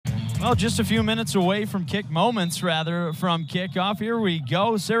Well, just a few minutes away from moments from kickoff. Here we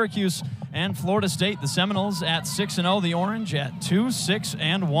go. Syracuse and Florida State. The Seminoles at 6-0. The Orange at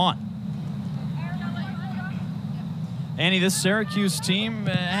 2-6-1. Annie, this Syracuse team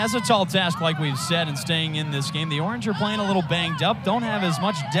has a tall task, like we've said, in staying in this game. The Orange are playing a little banged up, don't have as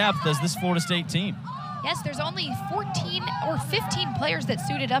much depth as this Florida State team. Yes, there's only 14 or 15 players that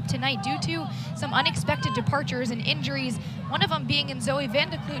suited up tonight due to some unexpected departures and injuries, one of them being in Zoe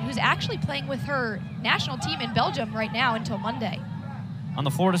Van de Kloot, who's actually playing with her national team in Belgium right now until Monday. On the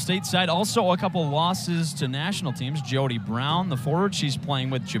Florida State side, also a couple losses to national teams. Jody Brown, the forward, she's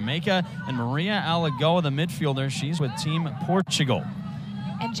playing with Jamaica, and Maria Alagoa, the midfielder, she's with Team Portugal.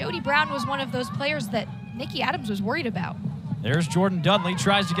 And Jody Brown was one of those players that Nikki Adams was worried about. There's Jordan Dudley,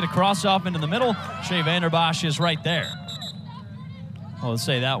 tries to get a cross off into the middle. Shea Vanderbosch is right there. Well, let's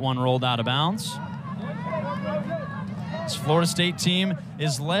say that one rolled out of bounds. This Florida State team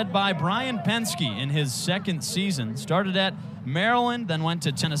is led by Brian Penske in his second season. Started at Maryland, then went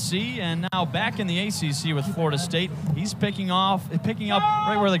to Tennessee, and now back in the ACC with Florida State. He's picking up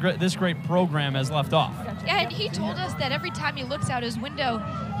right where this great program has left off. Yeah, and he told us that every time he looks out his window,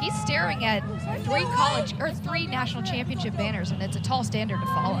 he's staring at three national championship banners, and it's a tall standard to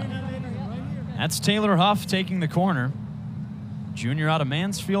follow. That's Taylor Huff taking the corner. Junior out of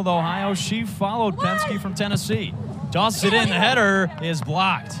Mansfield, Ohio. She followed Penske from Tennessee. Tosses it in, the header is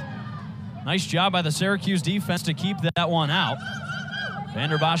blocked. Nice job by the Syracuse defense to keep that one out.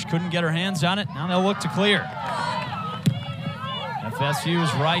 Vanderbosch couldn't get her hands on it. Now they'll look to clear. FSU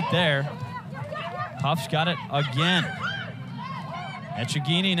is right there. Huff's got it again.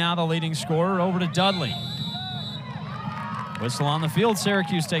 Echegini now the leading scorer, over to Dudley. Whistle on the field,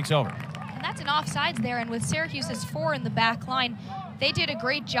 Syracuse takes over. And that's an offsides there, and with Syracuse's 4 in the back line, they did a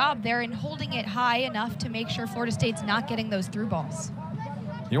great job there in holding it high enough to make sure Florida State's not getting those through balls.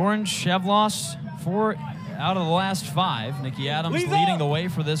 The Orange have lost 4 out of the last 5. Nikki Adams leading the way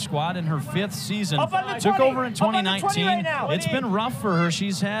for this squad in her 5th season. Took over in 2019. It's been rough for her.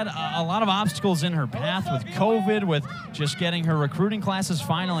 She's had a lot of obstacles in her path with COVID, with just getting her recruiting classes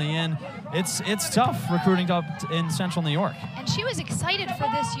finally in. It's tough recruiting up in Central New York. And she was excited for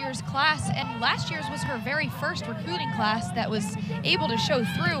this year's class, and last year's was her very first recruiting class that was able to show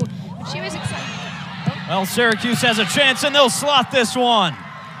through. But she was excited. Well, Syracuse has a chance, and they'll slot this one.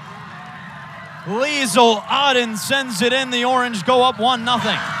 Liesl Auden sends it in. The Orange go up 1-0.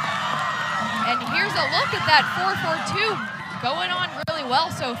 And here's a look at that 4-4-2 going on really well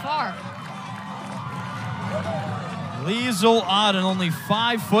so far. Liesl Auden, only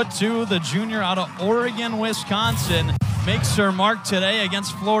 5'2", the junior out of Oregon, Wisconsin, makes her mark today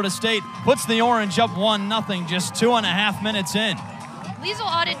against Florida State. Puts the Orange up 1-0 just 2.5 minutes in. Liesl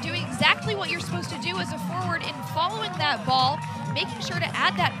Auden doing exactly what you're supposed to do as a forward in following that ball, making sure to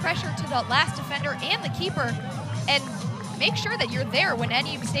add that pressure to the last defender and the keeper, and make sure that you're there when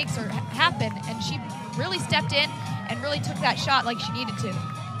any mistakes happen. And she really stepped in and really took that shot like she needed to.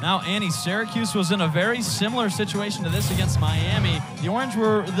 Now, Annie, Syracuse was in a very similar situation to this against Miami. The Orange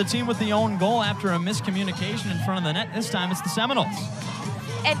were the team with the own goal after a miscommunication in front of the net. This time it's the Seminoles.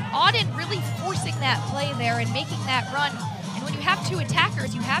 And Auden really forcing that play there and making that run. And when you have 2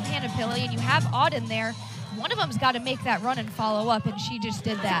 attackers, you have Hannah Pilley and you have Auden there, one of them's got to make that run and follow up, and she just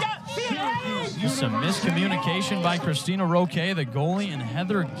did that. Some miscommunication by Christina Roque, the goalie, and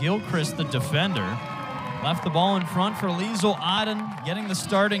Heather Gilchrist, the defender. Left the ball in front for Liesl Auden, getting the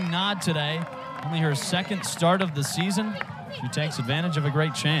starting nod today. Only her 2nd start of the season. She takes advantage of a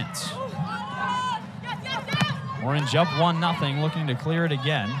great chance. Orange up 1-0, looking to clear it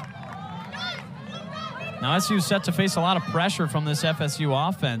again. Now SU's set to face a lot of pressure from this FSU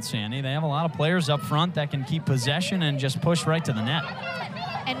offense, Annie. They have a lot of players up front that can keep possession and just push right to the net.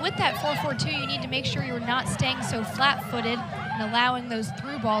 And with that 4-4-2, you need to make sure you're not staying so flat-footed and allowing those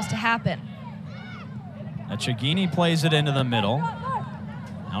through balls to happen. Echegini plays it into the middle.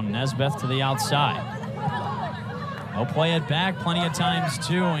 Now Nesbeth to the outside. They'll play it back plenty of times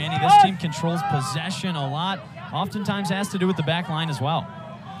too, Annie. This team controls possession a lot. Oftentimes has to do with the back line as well.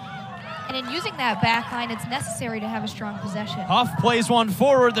 And in using that back line, it's necessary to have a strong possession. Huff plays one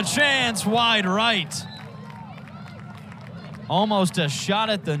forward, the chance, wide right. Almost a shot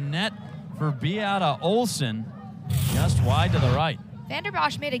at the net for Beata Olsen, just wide to the right.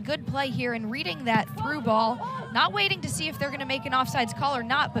 Vanderbosch made a good play here in reading that through ball, not waiting to see if they're going to make an offsides call or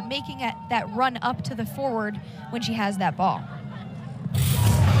not, but making that run up to the forward when she has that ball.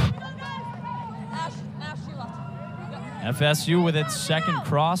 FSU with its 2nd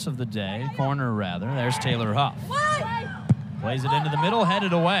cross of the day, corner rather. There's Taylor Huff. Plays it into the middle,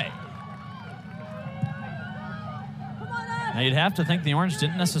 headed away. Now you'd have to think the Orange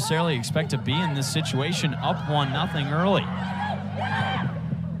didn't necessarily expect to be in this situation up 1-0 early.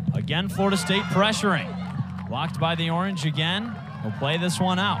 Again, Florida State pressuring. Blocked by the Orange again. We'll play this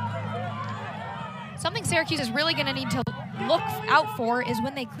one out. Something Syracuse is really going to need to look out for is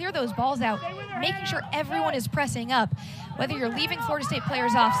when they clear those balls out, making sure everyone is pressing up. Whether you're leaving Florida State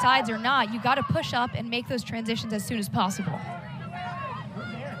players off sides or not, you got to push up and make those transitions as soon as possible.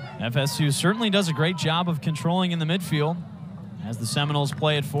 FSU certainly does a great job of controlling in the midfield. As the Seminoles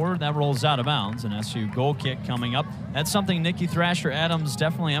play it forward, that rolls out of bounds. An SU goal kick coming up. That's something Nikki Thrasher-Adams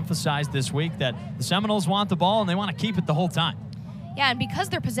definitely emphasized this week, that the Seminoles want the ball and they want to keep it the whole time. Yeah, and because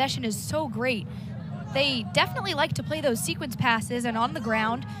their possession is so great, they definitely like to play those sequence passes and on the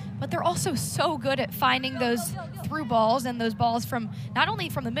ground, but they're also so good at finding those through balls and those balls from not only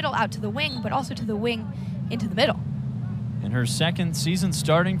from the middle out to the wing, but also to the wing into the middle. In her second season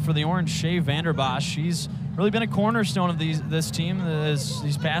starting for the Orange, Shea Vanderbosch, she's really been a cornerstone of this team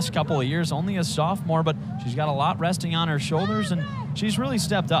these past couple of years. Only a sophomore, but she's got a lot resting on her shoulders, and she's really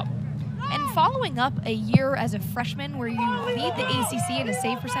stepped up. And following up a year as a freshman where you lead the ACC in a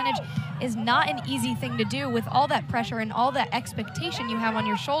save percentage is not an easy thing to do with all that pressure and all that expectation you have on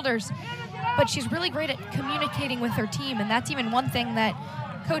your shoulders. But she's really great at communicating with her team, and that's even one thing that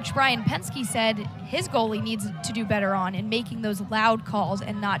Coach Brian Penske said his goalie needs to do better on, in making those loud calls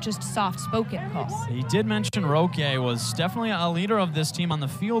and not just soft-spoken calls. He did mention Roque was definitely a leader of this team on the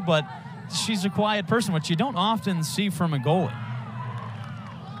field, but she's a quiet person, which you don't often see from a goalie.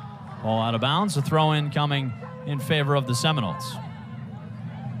 Ball out of bounds, a throw-in coming in favor of the Seminoles.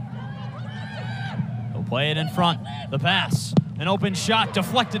 They'll play it in front. The pass, an open shot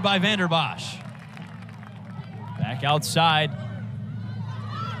deflected by Vanderbosch. Back outside.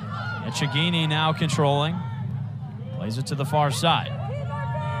 Etchegini now controlling. Plays it to the far side.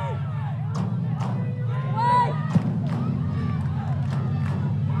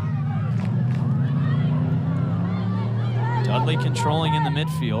 Dudley controlling in the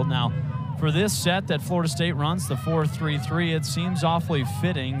midfield. Now, for this set that Florida State runs, the 4-3-3, it seems awfully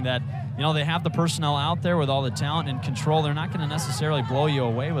fitting that, you know, they have the personnel out there with all the talent and control. They're not going to necessarily blow you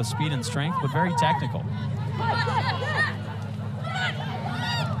away with speed and strength, but very technical.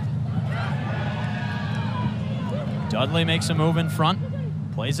 Dudley makes a move in front,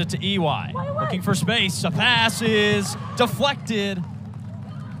 plays it to EY, looking for space. A pass is deflected,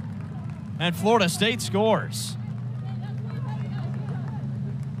 and Florida State scores.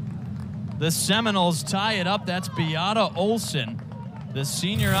 The Seminoles tie it up. That's Beata Olsson, the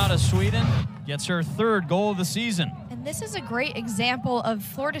senior out of Sweden, gets her third goal of the season. And this is a great example of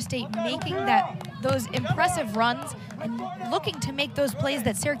Florida State making those impressive runs and looking to make those plays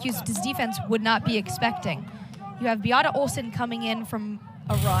that Syracuse's defense would not be expecting. You have Beata Olsson coming in from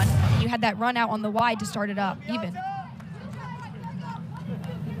a run, and you had that run out on the wide to start it up even.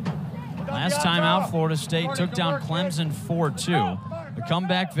 Last time out, Florida State took down Clemson 4-2. A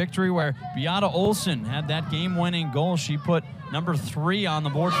comeback victory where Beata Olsson had that game-winning goal. She put number 3 on the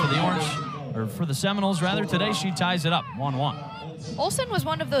board for the Orange, or for the Seminoles rather. Today she ties it up 1-1. Olsson was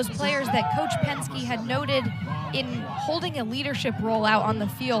one of those players that Coach Penske had noted in holding a leadership role out on the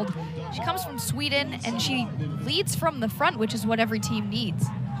field. She comes from Sweden, and she leads from the front, which is what every team needs.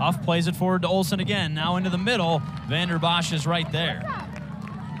 Huff plays it forward to Olsson again, now into the middle. Vanderbosch is right there.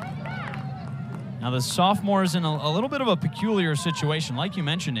 Now the sophomore is in a little bit of a peculiar situation. Like you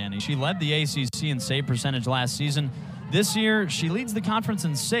mentioned, Annie, she led the ACC in save percentage last season. This year, she leads the conference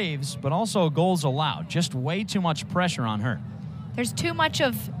in saves, but also goals allowed. Just way too much pressure on her. There's too much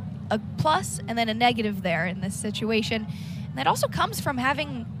of a plus and then a negative there in this situation. And that also comes from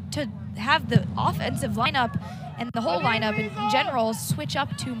having to have the offensive lineup and the whole lineup in general switch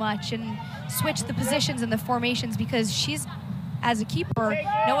up too much and switch the positions and the formations, because she's, as a keeper,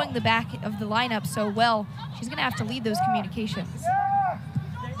 knowing the back of the lineup so well, she's going to have to lead those communications.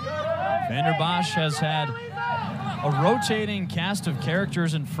 Vanderbosch has had a rotating cast of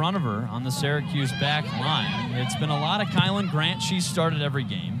characters in front of her on the Syracuse back line. It's been a lot of Kylan Grant. She started every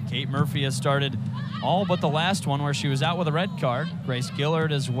game. Kate Murphy has started all but the last one, where she was out with a red card. Grace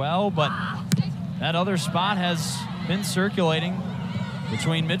Gillard as well, but that other spot has been circulating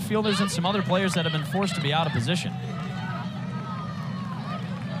between midfielders and some other players that have been forced to be out of position.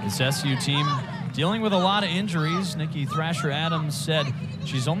 This SU team dealing with a lot of injuries. Nikki Thrasher-Adams said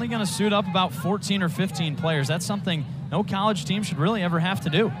she's only going to suit up about 14 or 15 players. That's something no college team should really ever have to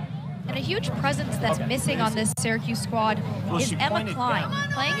do. And a huge presence that's missing on this Syracuse squad is Emma Klein.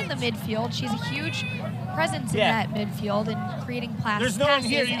 Playing in the midfield, she's a huge presence in that midfield and creating passes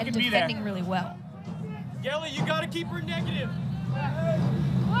and defending really well. Gelly, you got to keep her negative.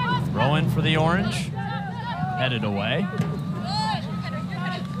 Throw in for the Orange. Headed away.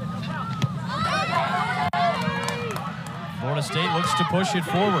 Florida State looks to push it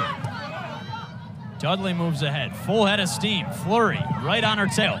forward. Dudley moves ahead. Full head of steam. Flurry right on her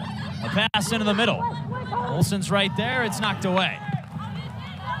tail. A pass into the middle. Olsen's right there. It's knocked away.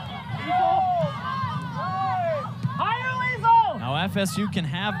 Now FSU can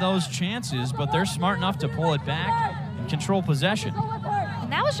have those chances, but they're smart enough to pull it back and control possession.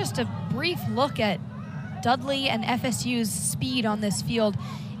 And that was just a brief look at Dudley and FSU's speed on this field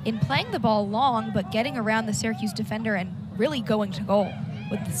in playing the ball long, but getting around the Syracuse defender and really going to goal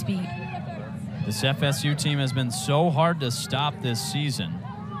with the speed. This FSU team has been so hard to stop this season.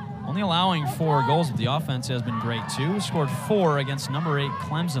 Only allowing 4 goals, but the offense has been great too. Scored 4 against number 8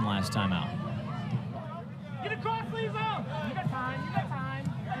 Clemson last time out. Get across, Lisa! You got time, you got time.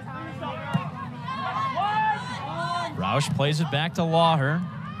 Roush plays it back to Lawher.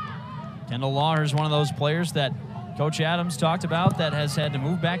 Kendall Lawher is one of those players that Coach Adams talked about that has had to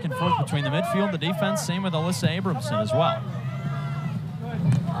move back and forth between the midfield, the defense. Same with Alyssa Abramson as well.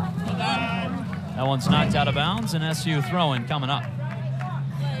 That one's knocked out of bounds, and SU throw-in coming up.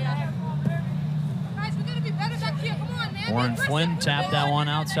 Warren Flynn tapped that one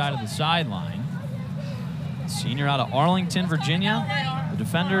outside of the sideline. Senior out of Arlington, Virginia. The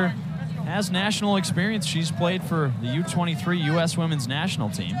defender has national experience. She's played for the U23 U.S. Women's National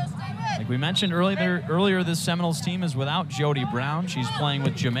Team. Like we mentioned earlier, this Seminoles team is without Jody Brown. She's playing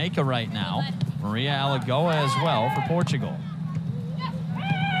with Jamaica right now. Maria Alagoa as well for Portugal.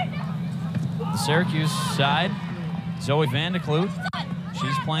 The Syracuse side, Zoe Van de Kloot.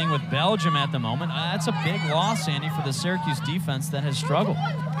 She's playing with Belgium at the moment. That's a big loss, Andy, for the Syracuse defense that has struggled.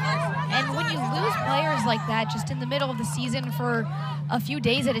 And when you lose players like that just in the middle of the season for a few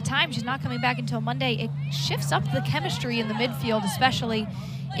days at a time, she's not coming back until Monday, it shifts up the chemistry in the midfield, especially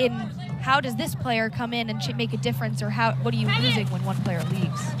in how does this player come in and make a difference, or what are you losing when one player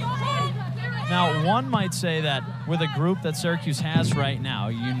leaves? Now, one might say that with a group that Syracuse has right now,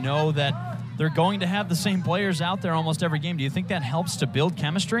 you know that they're going to have the same players out there almost every game. Do you think that helps to build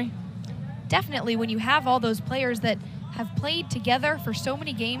chemistry? Definitely. When you have all those players that have played together for so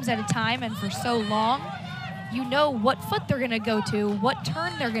many games at a time and for so long, you know what foot they're going to go to, what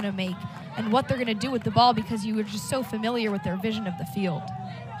turn they're going to make, and what they're going to do with the ball because you are just so familiar with their vision of the field.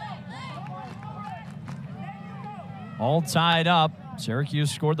 All tied up. Syracuse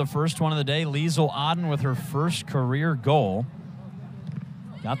scored the first one of the day. Liesl Auden with her first career goal.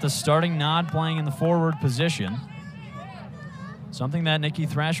 Got the starting nod playing in the forward position. Something that Nikki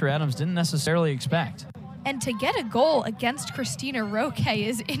Thrasher-Adams didn't necessarily expect. And to get a goal against Christina Roque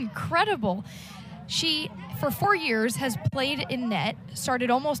is incredible. She, for 4 years, has played in net, started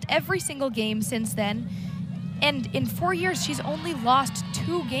almost every single game since then, and in 4 years, she's only lost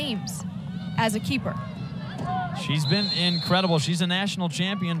 2 games as a keeper. She's been incredible. She's a national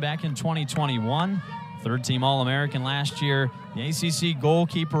champion back in 2021. Third-team All-American last year, the ACC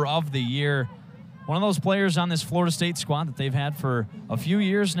Goalkeeper of the Year. One of those players on this Florida State squad that they've had for a few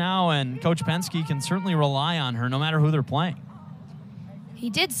years now, and Coach Penske can certainly rely on her no matter who they're playing. He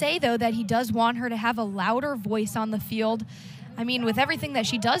did say, though, that he does want her to have a louder voice on the field. I mean, with everything that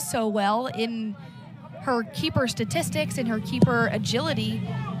she does so well in her keeper statistics and her keeper agility,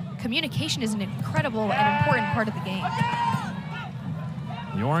 communication is an incredible and important part of the game.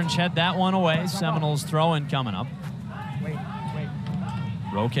 The Orange head that one away. Seminoles throw-in coming up.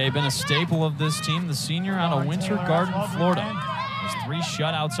 Roque been a staple of this team, the senior out of Winter Garden, Florida. Has 3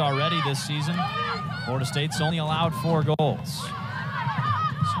 shutouts already this season. Florida State's only allowed 4 goals.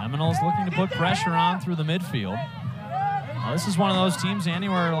 Seminoles looking to put pressure on through the midfield. Now, this is one of those teams, Andy,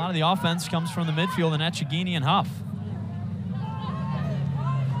 where a lot of the offense comes from the midfield in Etchegini and Huff.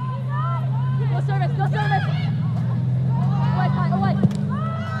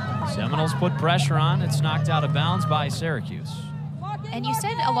 Seminoles put pressure on. It's knocked out of bounds by Syracuse. And you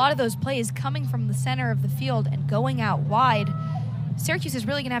said a lot of those plays coming from the center of the field and going out wide. Syracuse is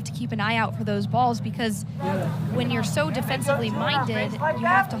really going to have to keep an eye out for those balls because when you're so defensively minded, you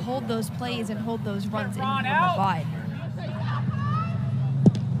have to hold those plays and hold those runs in from the wide.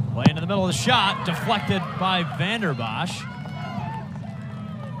 Play into the middle of the shot, deflected by Vanderbosch.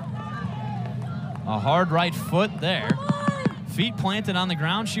 A hard right foot there. Feet planted on the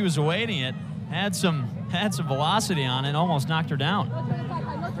ground. She was awaiting it. Had some velocity on it. Almost knocked her down.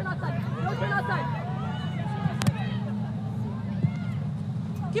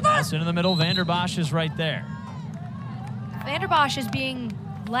 Pass into the middle. Vanderbosch is right there. Vanderbosch is being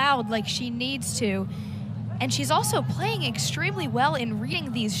loud like she needs to. And she's also playing extremely well in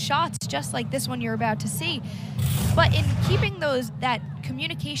reading these shots, just like this one you're about to see. But in keeping that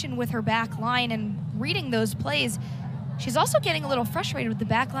communication with her back line and reading those plays, She's also getting a little frustrated with the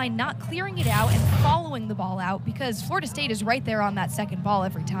back line not clearing it out and following the ball out because Florida State is right there on that second ball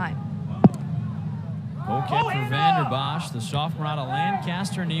every time. Goal kick for Vanderbosch, the sophomore out of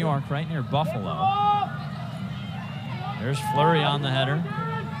Lancaster, New York, right near Buffalo. There's Fleury on the header.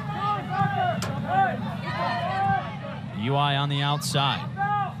 UI on the outside.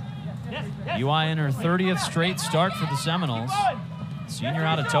 UI in her 30th straight start for the Seminoles. Senior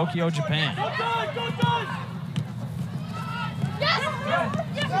out of Tokyo, Japan.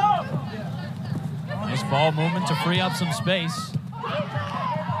 Nice ball movement to free up some space.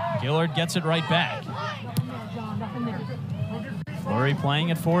 Gillard gets it right back. Fleury playing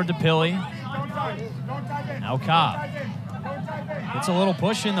it forward to Pilley. Now Cobb. Gets a little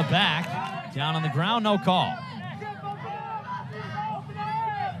push in the back. Down on the ground, no call.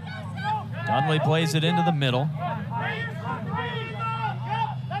 Dudley plays it into the middle.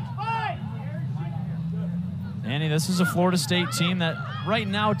 Annie, this is a Florida State team that right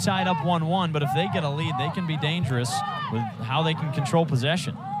now tied up 1-1, but if they get a lead, they can be dangerous with how they can control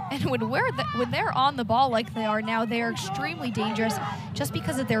possession. And when they're on the ball like they are now, they are extremely dangerous just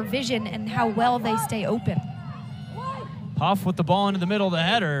because of their vision and how well they stay open. Huff with the ball into the middle of the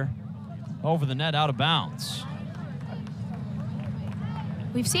header. Over the net, out of bounds.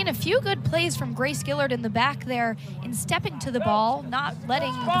 We've seen a few good plays from Grace Gillard in the back there in stepping to the ball, not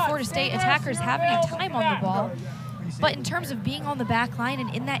letting the Florida State attackers have any time on the ball. But in terms of being on the back line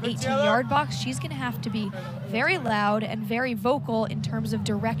and in that 18-yard box, she's going to have to be very loud and very vocal in terms of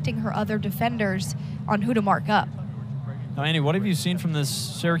directing her other defenders on who to mark up. Now, Annie, what have you seen from this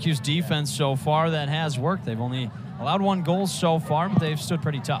Syracuse defense so far that has worked? They've only allowed 1 goal so far, but they've stood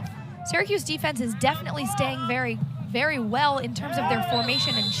pretty tough. Syracuse defense is definitely staying very well in terms of their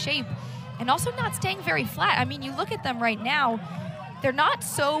formation and shape, and also not staying very flat. I mean, you look at them right now, they're not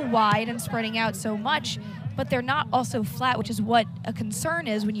so wide and spreading out so much, but they're not also flat, which is what a concern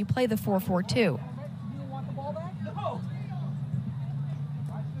is when you play the 4-4-2.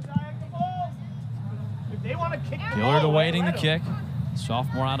 Gillard awaiting the kick.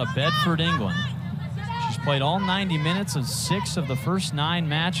 Sophomore out of Bedford, England. She's played all 90 minutes of 6 of the first 9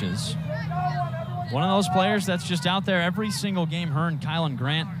 matches. One of those players that's just out there every single game. Her and Kylan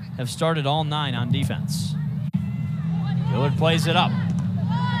Grant have started all 9 on defense. Gillard plays it up.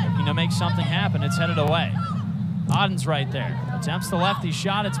 Looking to make something happen. It's headed away. Odden's right there. Attempts the lefty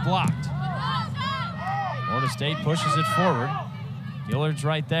shot. It's blocked. Florida State pushes it forward. Gillard's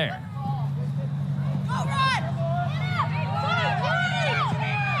right there.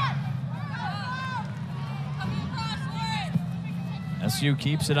 SU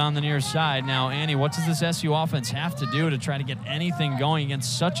keeps it on the near side. Now, Annie, what does this SU offense have to do to try to get anything going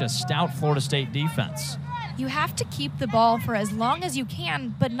against such a stout Florida State defense? You have to keep the ball for as long as you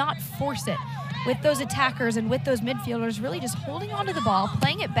can, but not force it. With those attackers and with those midfielders really just holding onto the ball,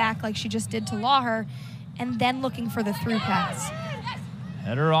 playing it back like she just did to Lawher, and then looking for the through pass.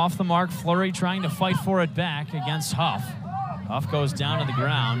 Header off the mark. Fleury trying to fight for it back against Huff. Huff goes down to the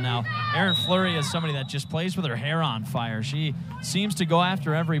ground. Now, Erin Fleury is somebody that just plays with her hair on fire. She seems to go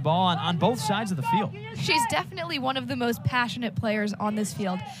after every ball on both sides of the field. She's definitely one of the most passionate players on this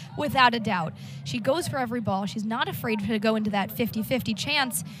field, without a doubt. She goes for every ball. She's not afraid to go into that 50-50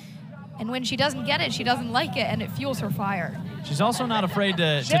 chance. And when she doesn't get it, she doesn't like it, and it fuels her fire. She's also not afraid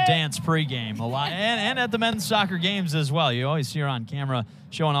to dance pregame a lot, and at the men's soccer games as well. You always see her on camera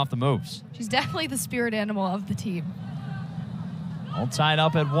showing off the moves. She's definitely the spirit animal of the team. All tied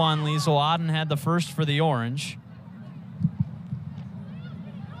up at 1. Liesl Odden had the first for the Orange.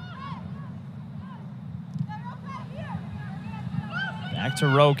 Back to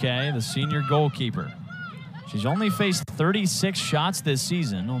Roque, the senior goalkeeper. She's only faced 36 shots this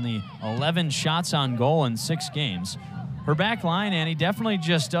season, only 11 shots on goal in 6 games. Her back line, Annie, definitely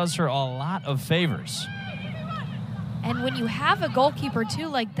just does her a lot of favors. And when you have a goalkeeper, too,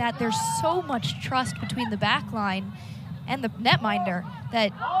 like that, there's so much trust between the back line and the netminder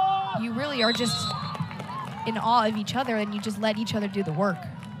that you really are just in awe of each other, and you just let each other do the work.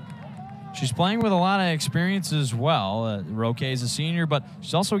 She's playing with a lot of experience as well. Roque is a senior, but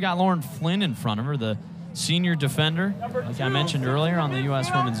she's also got Lauren Flynn in front of her, the senior defender, like I mentioned earlier, on the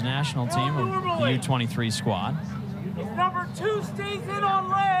U.S. Women's National Team of the U23 squad. If number 2 stays in on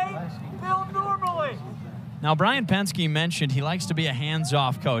leg, they'll normally. Now, Brian Pensky mentioned he likes to be a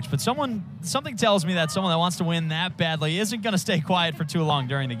hands-off coach, but something tells me that someone that wants to win that badly isn't going to stay quiet for too long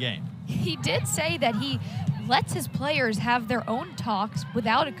during the game. He did say that he lets his players have their own talks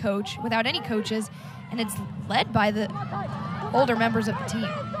without a coach, without any coaches, and it's led by the older members of the team.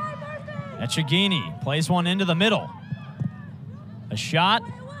 Echegini plays one into the middle. A shot,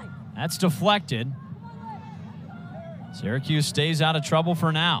 that's deflected. Syracuse stays out of trouble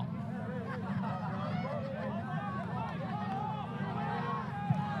for now.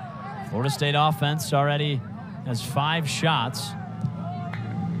 Florida State offense already has 5 shots.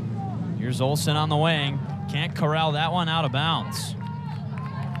 Here's Olsen on the wing. Can't corral that one out of bounds.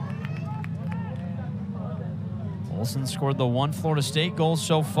 Olsen scored the 1 Florida State goal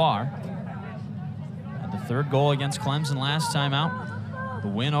so far. Had the 3rd goal against Clemson last time out. The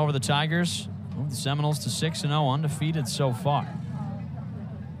win over the Tigers moved the Seminoles to 6-0, undefeated so far.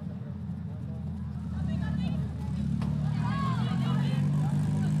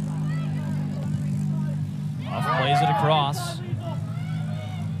 Off plays it across.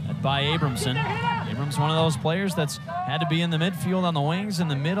 That by Abramson. Abrams, one of those players that's had to be in the midfield, on the wings, in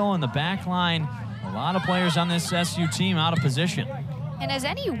the middle, in the back line. A lot of players on this SU team out of position. And as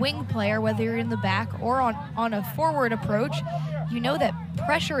any wing player, whether you're in the back or on a forward approach, you know that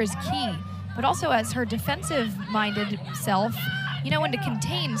pressure is key. But also as her defensive-minded self, you know when to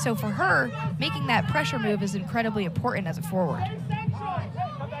contain. So for her, making that pressure move is incredibly important as a forward.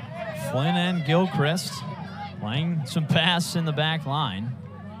 Flynn and Gilchrist playing some pass in the back line.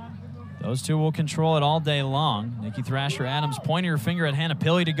 Those two will control it all day long. Nikki Thrasher-Adams pointing her finger at Hannah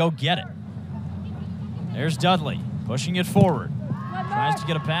Pilley to go get it. There's Dudley pushing it forward. Tries to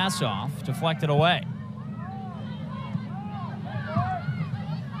get a pass off, deflected away.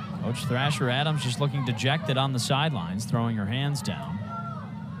 Coach Thrasher-Adams just looking dejected on the sidelines, throwing her hands down.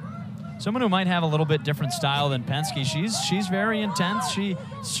 Someone who might have a little bit different style than Penske. She's very intense. She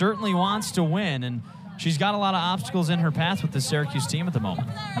certainly wants to win, and she's got a lot of obstacles in her path with the Syracuse team at the moment.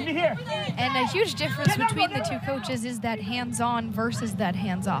 And a huge difference between the two coaches is that hands-on versus that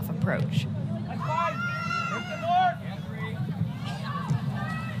hands-off approach.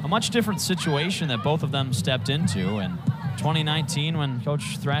 A much different situation that both of them stepped into. In 2019, when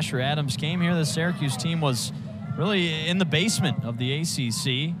Coach Thrasher-Adams came here, the Syracuse team was really in the basement of the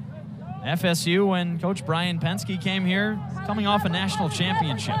ACC. FSU, when Coach Brian Penske came here, coming off a national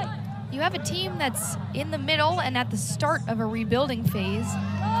championship. You have a team that's in the middle and at the start of a rebuilding phase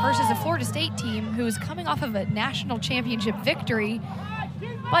versus a Florida State team who is coming off of a national championship victory.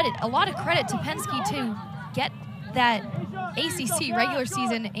 But a lot of credit to Penske to get that ACC regular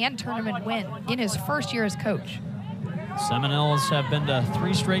season and tournament win in his first year as coach. Seminoles have been to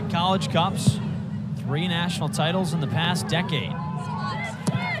 3 straight college cups, 3 national titles in the past decade.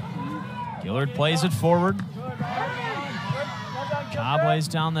 Gillard plays it forward. Cobb lays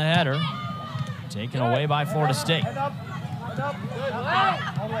down the header. Taken away by Florida State.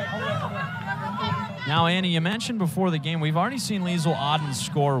 Now, Annie, you mentioned before the game, we've already seen Liesl Auden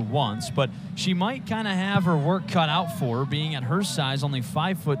score once, but she might kind of have her work cut out for her, being at her size, only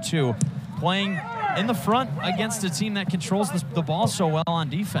 5'2", playing in the front against a team that controls the ball so well on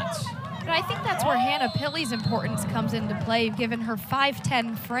defense. But I think that's where Hannah Pilley's importance comes into play, given her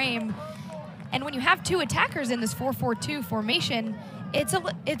 5'10" frame. And when you have 2 attackers in this 4-4-2 formation,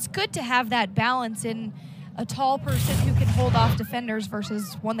 it's good to have that balance in a tall person who can hold off defenders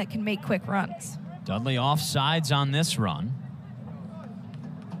versus one that can make quick runs. Dudley offsides on this run.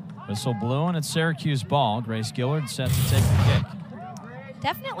 Whistle blew, and it's Syracuse ball. Grace Gillard set to take the kick.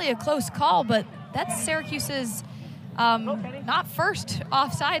 Definitely a close call, but that's Syracuse's not first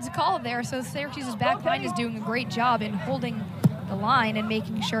offsides call there, so Syracuse's back line is doing a great job in holding the line and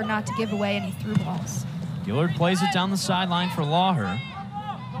making sure not to give away any through balls. Gillard plays it down the sideline for Lawher.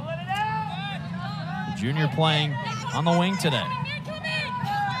 The junior playing on the wing today.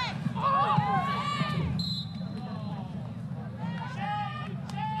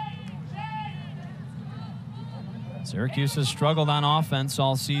 Syracuse has struggled on offense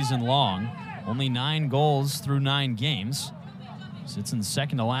all season long. Only 9 goals through 9 games. Sits in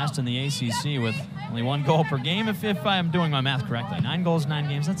second to last in the ACC with only 1 goal per game, if I'm doing my math correctly. 9 goals, 9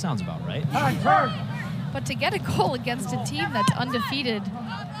 games, that sounds about right. But to get a goal against a team that's undefeated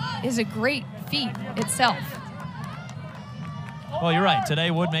is a great feat itself. Well, you're right. Today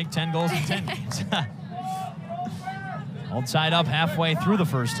would make 10 goals in 10 games. All tied up halfway through the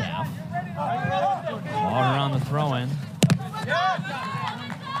first half. Lawher on the throw-in.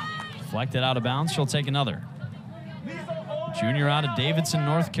 Deflected out of bounds. She'll take another. Junior out of Davidson,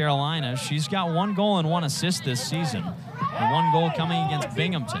 North Carolina. She's got 1 goal and 1 assist this season. The 1 goal coming against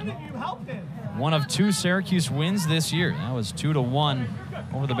Binghamton. One of 2 Syracuse wins this year. That was 2-1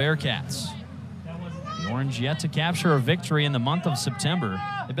 over the Bearcats. The Orange yet to capture a victory in the month of September.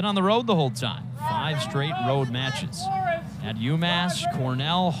 They've been on the road the whole time. 5 straight road matches. At UMass,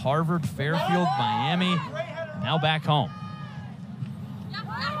 Cornell, Harvard, Fairfield, Miami, now back home.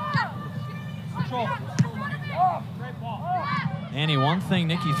 Annie, one thing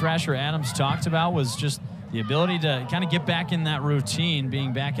Nikki Thrasher-Adams talked about was just the ability to kind of get back in that routine,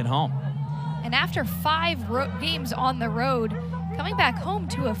 being back at home. And after 5 games on the road, coming back home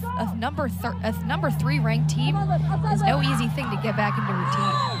to a number 3 ranked team is no easy thing to get back into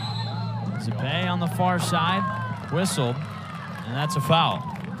routine. Zapay on the far side, whistled, and that's a foul.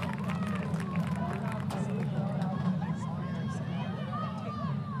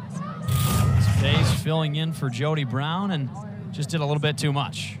 Zapay's filling in for Jody Brown and just did a little bit too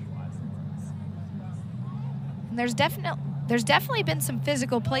much. And there's definitely been some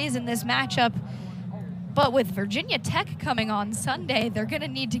physical plays in this matchup, but with Virginia Tech coming on Sunday, they're going to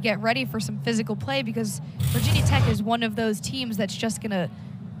need to get ready for some physical play because Virginia Tech is one of those teams that's just going to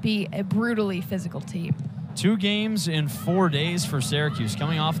be a brutally physical team. 2 games in 4 days for Syracuse,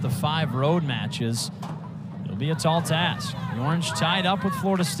 coming off the 5 road matches. It'll be a tall task. The Orange tied up with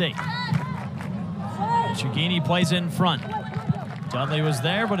Florida State. Chigini plays in front. Dudley was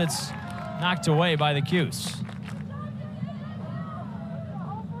there, but it's knocked away by the Cuse.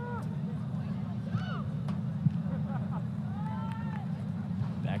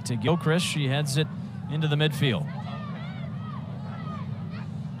 Back to Gilchrist. She heads it into the midfield.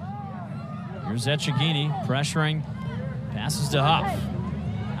 Here's Etchigini pressuring. Passes to Huff.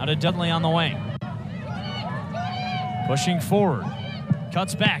 Out to Dudley on the wing. Pushing forward.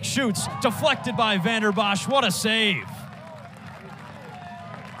 Cuts back, shoots, deflected by Vanderbosch. What a save.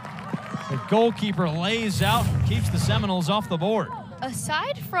 The goalkeeper lays out and keeps the Seminoles off the board.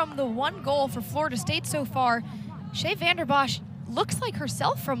 Aside from the 1 goal for Florida State so far, Shea Vanderbosch looks like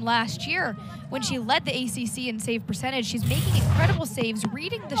herself from last year when she led the ACC in save percentage. She's making incredible saves,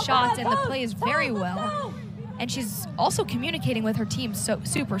 reading the shots and the plays very well, and she's also communicating with her team so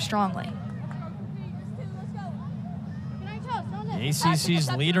super strongly. The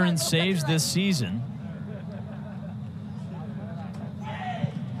ACC's leader in saves this season.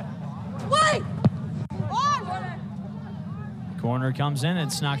 Corner comes in,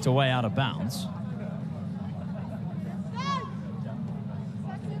 it's knocked away out of bounds.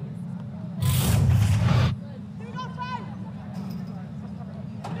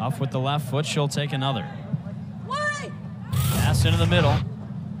 Huff with the left foot, she'll take another. Pass into the middle.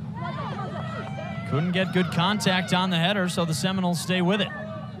 Couldn't get good contact on the header, so the Seminoles stay with it.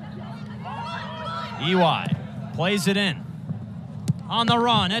 EY plays it in. On the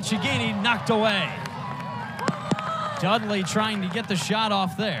run, Etchigini knocked away. Dudley trying to get the shot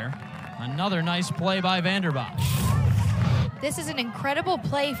off there. Another nice play by Vanderbosch. This is an incredible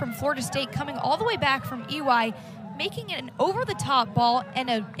play from Florida State coming all the way back from EY, making it an over-the-top ball and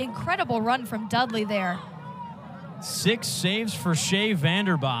an incredible run from Dudley there. 6 saves for Shea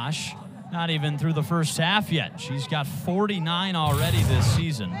Vanderbosch. Not even through the first half yet. She's got 49 already this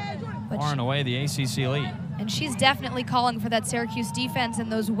season, far and away the ACC lead. And she's definitely calling for that Syracuse defense and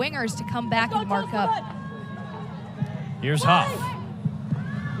those wingers to come back and mark up. Here's Huff.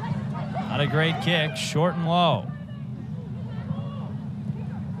 Not a great kick, short and low.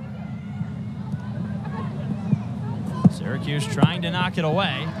 Syracuse trying to knock it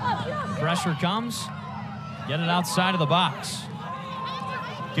away. Pressure comes. Get it outside of the box.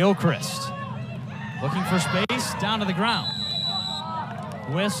 Gilchrist looking for space, down to the ground.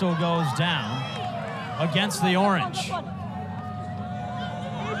 Whistle goes down against the Orange.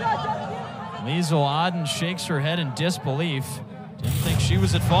 Liesl Auden shakes her head in disbelief. Didn't think she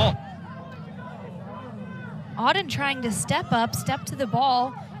was at fault. Auden trying to step up, step to the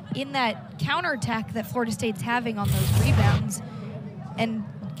ball in that counterattack that Florida State's having on those rebounds, and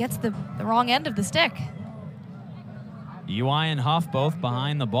gets the wrong end of the stick. EY and Huff both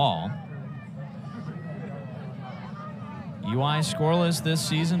behind the ball. EY scoreless this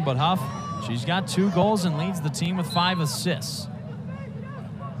season, but Huff, she's got 2 goals and leads the team with 5 assists.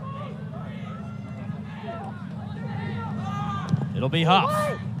 It'll be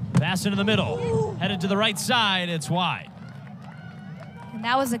Huff. Pass into the middle. Headed to the right side, it's wide. And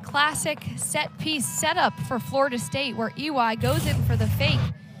that was a classic set-piece setup for Florida State where EY goes in for the fake,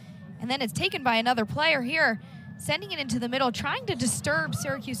 and then it's taken by another player here, sending it into the middle, trying to disturb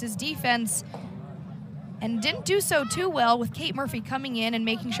Syracuse's defense, and didn't do so too well with Kate Murphy coming in and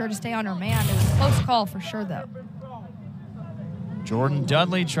making sure to stay on her man. It was a close call for sure, though. Jordan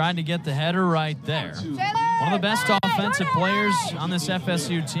Dudley tried to get the header right there. One of the best offensive players on this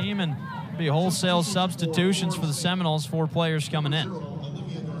FSU team, and be wholesale substitutions for the Seminoles, 4 players coming in.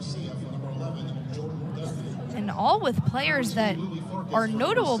 And all with players that are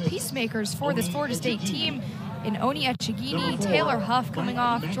notable peacemakers for this Florida State team in Oni Etchigini, Taylor Huff coming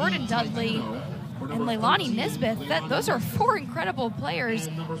off, Jordan Dudley, and Leilani Nisbeth. Those are 4 incredible players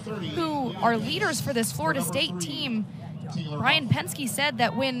who are leaders for this Florida State team. Brian Penske said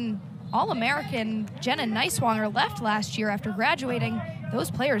that when All-American Jenna Neiswanger left last year after graduating, those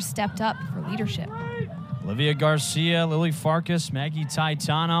players stepped up for leadership. Olivia Garcia, Lily Farkas, Maggie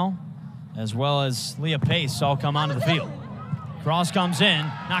Taitano, as well as Leah Pace all come onto the field. Cross comes in,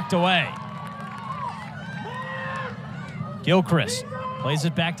 knocked away. Gilchrist plays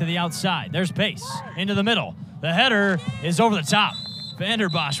it back to the outside. There's Pace into the middle. The header is over the top.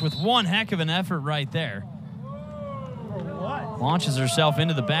 Vanderbosch with one heck of an effort right there. Launches herself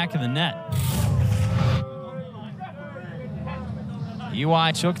into the back of the net.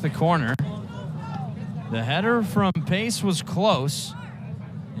 EY took the corner. The header from Pace was close.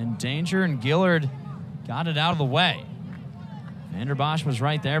 In danger, and Gillard got it out of the way. Vanderbosch was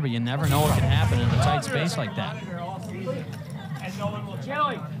right there, but you never know what can happen in a tight space like that.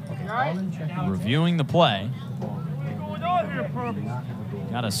 Reviewing the play.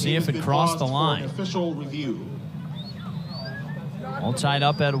 Got to see if it crossed the line. Official review. All tied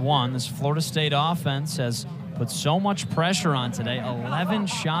up at 1. This Florida State offense has put so much pressure on today. 11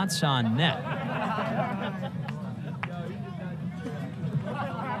 shots on net.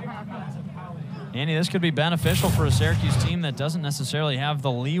 Andy, this could be beneficial for a Syracuse team that doesn't necessarily have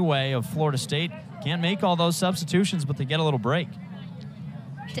the leeway of Florida State. Can't make all those substitutions, but they get a little break.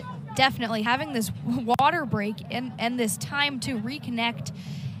 Definitely. Having this water break and this time to reconnect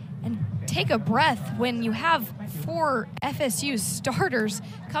and take a breath when you have 4 FSU starters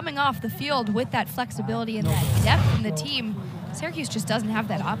coming off the field with that flexibility and that depth in the team. Syracuse just doesn't have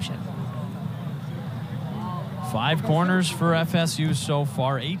that option. 5 corners for FSU so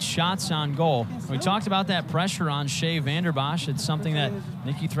far, 8 shots on goal. We talked about that pressure on Shea Vanderbosch. It's something that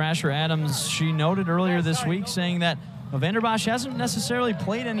Nikki Thrasher-Adams, she noted earlier this week, saying that Vanderbosch hasn't necessarily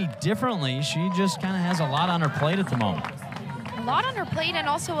played any differently. She just kind of has a lot on her plate at the moment. A lot on her plate, and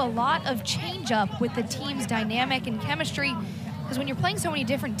also a lot of change-up with the team's dynamic and chemistry, because when you're playing so many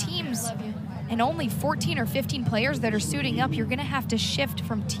different teams and only 14 or 15 players that are suiting up, you're going to have to shift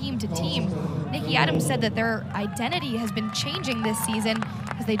from team to team. Nikki Adams said that their identity has been changing this season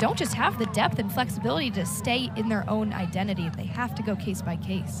because they don't just have the depth and flexibility to stay in their own identity. They have to go case by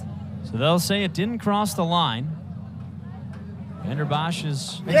case. So they'll say it didn't cross the line. Vanderbosch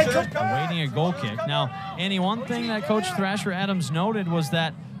is awaiting a goal kick. Now, Annie, one thing that Coach Thrasher-Adams noted was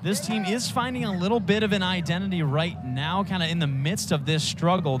that this team is finding a little bit of an identity right now, kind of in the midst of this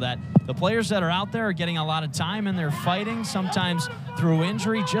struggle, that the players that are out there are getting a lot of time and they're fighting, sometimes through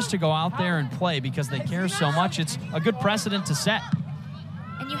injury, just to go out there and play because they care so much. It's a good precedent to set.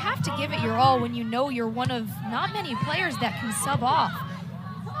 And you have to give it your all when you know you're one of not many players that can sub off.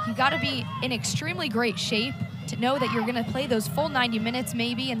 You got to be in extremely great shape to know that you're going to play those full 90 minutes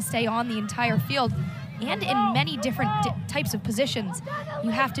maybe and stay on the entire field. And in many different types of positions, you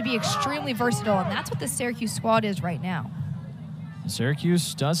have to be extremely versatile, and that's what the Syracuse squad is right now.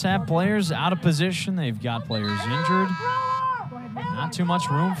 Syracuse does have players out of position. They've got players injured. Not too much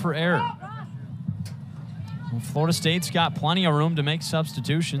room for error. Well, Florida State's got plenty of room to make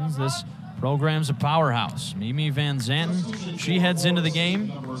substitutions. This program's a powerhouse. Mimi Van Zanten, she heads into the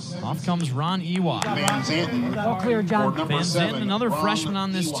game. Off comes Ron Ewa. Van Zanten. All clear, John. Van Zanten, another freshman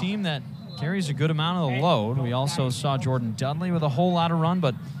on this team that carries a good amount of the load. We also saw Jordan Dudley with a whole lot of run,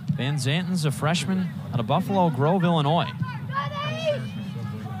 but Van Zanten's a freshman out of Buffalo Grove, Illinois.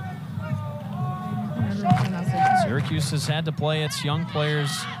 Syracuse has had to play its young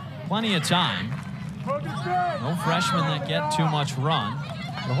players plenty of time. No freshmen that get too much run.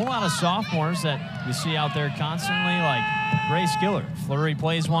 A whole lot of sophomores that you see out there constantly, like Grace Gillard. Fleury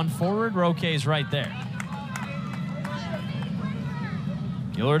plays one forward, Roquet's right there.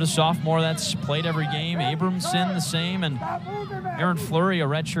 Gillard, a sophomore that's played every game. Abramson, the same. And Erin Fleury, a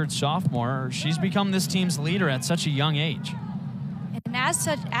redshirt sophomore. She's become this team's leader at such a young age. And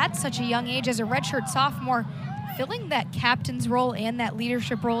at such a young age, as a redshirt sophomore, filling that captain's role and that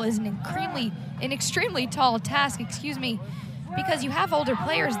leadership role is an extremely tall task, because you have older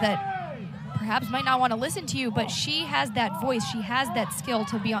players that perhaps might not want to listen to you, but she has that voice, she has that skill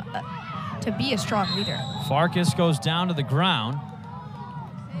to be a strong leader. Farkas goes down to the ground.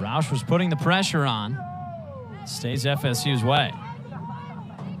 Roush was putting the pressure on. Stays FSU's way.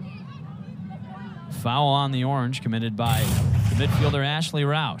 Foul on the orange committed by the midfielder Ashley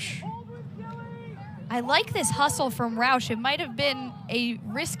Roush. I like this hustle from Roush. It might have been a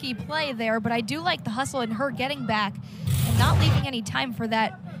risky play there, but I do like the hustle in her getting back and not leaving any time for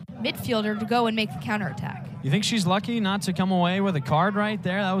that midfielder to go and make the counterattack. You think she's lucky not to come away with a card right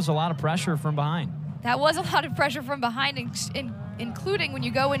there? That was a lot of pressure from behind. That was a lot of pressure from behind, including when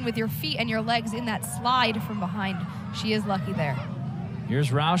you go in with your feet and your legs in that slide from behind. She is lucky there. Here's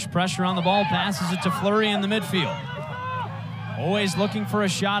Roush, pressure on the ball, passes it to Fleury in the midfield. Always looking for a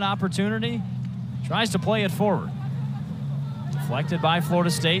shot opportunity. Tries to play it forward. Deflected by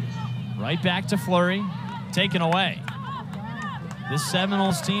Florida State. Right back to Fleury. Taken away. This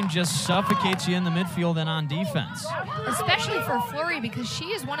Seminoles team just suffocates you in the midfield and on defense. Especially for Fleury, because she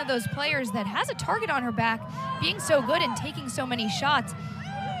is one of those players that has a target on her back, being so good and taking so many shots.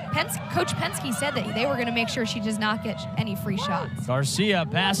 Coach Penske said that they were going to make sure she does not get any free shots. Garcia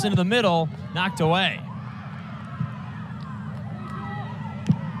pass into the middle, knocked away.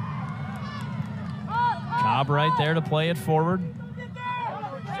 Cobb right there to play it forward.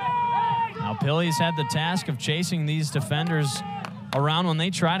 Now Pilley's had the task of chasing these defenders around when they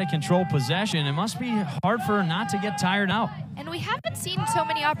try to control possession. It must be hard for her not to get tired out. And we haven't seen so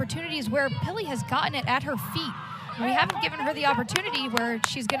many opportunities where Pilley has gotten it at her feet. And we haven't given her the opportunity where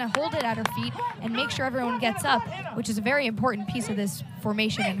she's going to hold it at her feet and make sure everyone gets up, which is a very important piece of this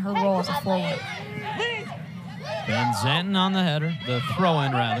formation and her role as a forward. Van Zanten on the header, the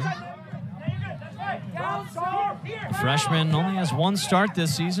throw-in rather. The freshman only has one start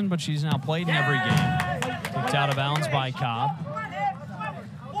this season, but she's now played in every game. Kicked out of bounds by Cobb.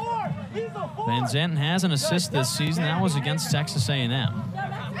 Van Zanten has an assist this season. That was against Texas A&M.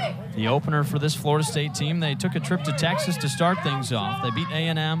 The opener for this Florida State team, they took a trip to Texas to start things off. They beat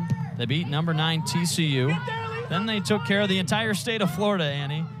A&M. They beat number 9 TCU. Then they took care of the entire state of Florida,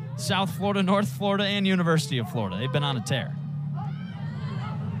 Annie. South Florida, North Florida, and University of Florida. They've been on a tear.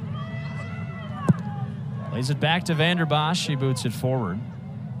 Plays it back to Vanderbosch. She boots it forward.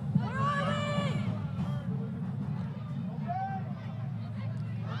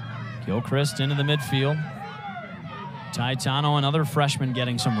 Gilchrist into the midfield. Taitano, another freshman,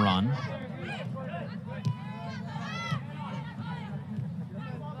 getting some run.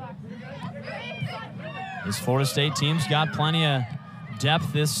 This Florida State team's got plenty of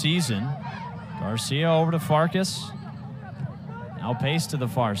depth this season. Garcia over to Farkas. Now Pace to the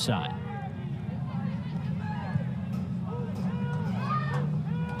far side.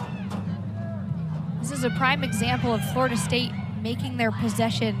 This is a prime example of Florida State making their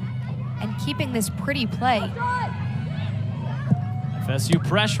possession and keeping this pretty play. FSU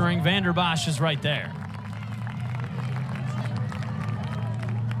pressuring. Vanderbosch is right there.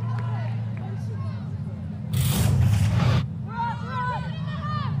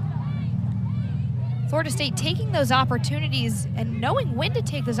 Florida State taking those opportunities and knowing when to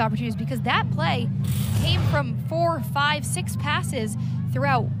take those opportunities, because that play came from 4, 5, 6 passes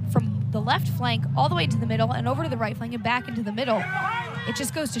throughout, from the left flank all the way to the middle and over to the right flank and back into the middle. It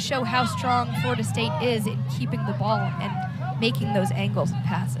just goes to show how strong Florida State is in keeping the ball and making those angles and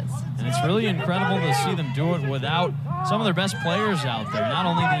passes. And it's really incredible to see them do it without some of their best players out there. Not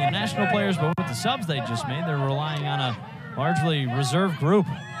only the national players, but with the subs they just made, they're relying on a largely reserve group.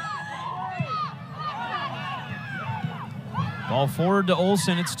 Ball forward to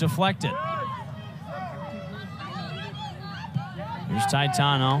Olsen, it's deflected. Here's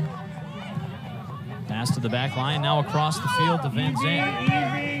Taitano. Pass to the back line, now across the field to Van Zanten.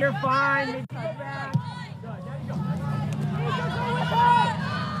 Easy, you're fine.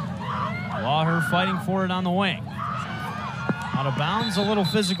 Lawher fighting for it on the wing. Out of bounds, a little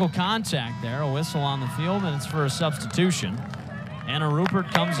physical contact there. A whistle on the field, and it's for a substitution. Anna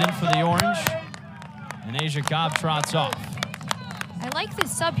Rupert comes in for the Orange, and Asia Cobb trots off. I like this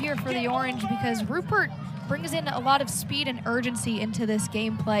sub here for the Orange because Rupert brings in a lot of speed and urgency into this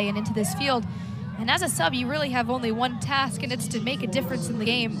gameplay and into this field. And as a sub, you really have only one task, and it's to make a difference in the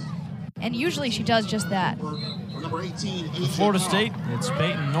game. And usually she does just that. For Florida State, it's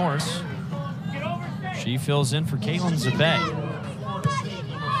Peyton Norris. She fills in for Caitlin Zapay.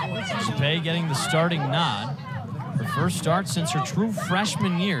 Zapay getting the starting nod. Her first start since her true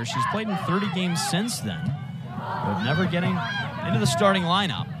freshman year. She's played in 30 games since then, but never getting into the starting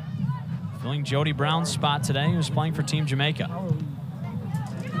lineup. Filling Jody Brown's spot today, who's playing for Team Jamaica.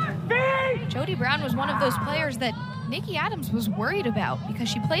 Jody Brown was one of those players that Nikki Adams was worried about because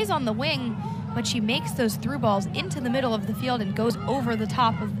she plays on the wing, but she makes those through balls into the middle of the field and goes over the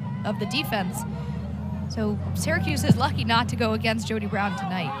top of the defense. So Syracuse is lucky not to go against Jody Brown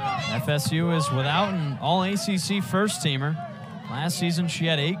tonight. FSU is without an all-ACC first-teamer. Last season, she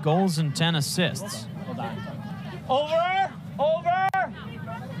had 8 goals and 10 assists. Over.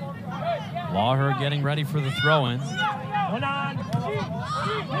 Lawher getting ready for the throw-in. Hold on.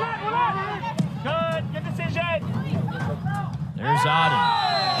 Good. Good decision. There's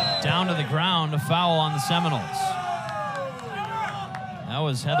Auden. Down to the ground, a foul on the Seminoles. That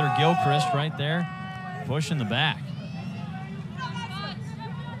was Heather Gilchrist right there, pushing the back.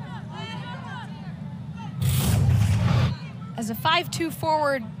 As a 5-2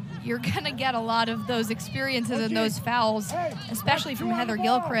 forward, you're going to get a lot of those experiences and those fouls, especially from Heather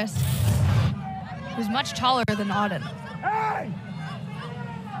Gilchrist, who's much taller than Auden.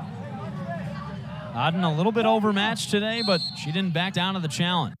 Auden a little bit overmatched today, but she didn't back down to the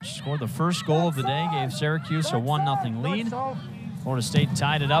challenge. Scored the first goal of the day, gave Syracuse a 1-0 lead. Florida State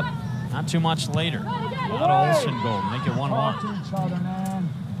tied it up not too much later. Lotta Olsen goal, make it 1-1.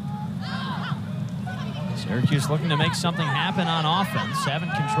 Syracuse looking to make something happen on offense.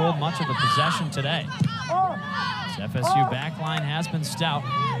 Haven't controlled much of the possession today. This FSU backline has been stout.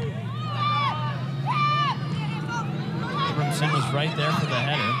 Abramson was right there for the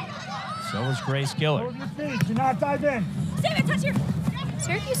header. So was Grace Gillard. Do not dive in.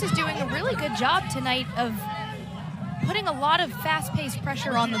 Syracuse is doing a really good job tonight of putting a lot of fast-paced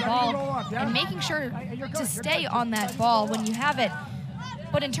pressure on the ball and making sure to stay on that ball when you have it.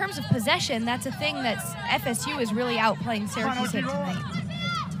 But in terms of possession, that's a thing that FSU is really outplaying Syracuse in tonight.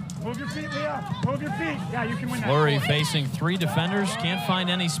 Move your feet, Leah. Move your feet. Yeah, you can win that. Fleury facing 3 defenders, can't find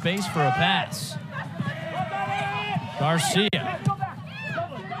any space for a pass. Garcia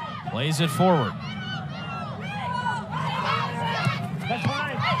plays it forward. That's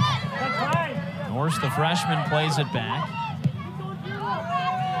fine. That's fine. Norse, the freshman, plays it back.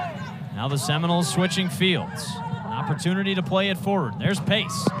 Now the Seminoles switching fields. An opportunity to play it forward. There's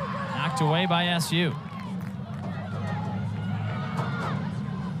pace. Knocked away by SU.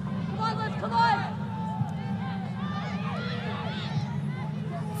 Come on.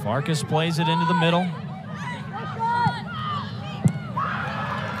 Farkas plays it into the middle.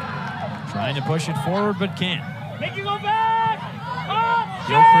 Trying to push it forward, but can't. Make you go back.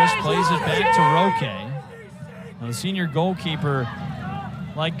 Gilchrist plays it back to Roque. Now, the senior goalkeeper,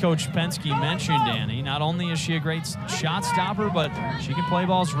 like Coach Penske mentioned, Danny, not only is she a great shot stopper, but she can play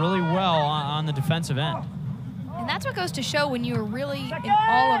balls really well on the defensive end. And that's what goes to show when you're really an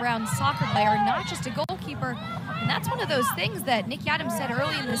all-around soccer player, not just a goalkeeper. And that's one of those things that Nikki Adams said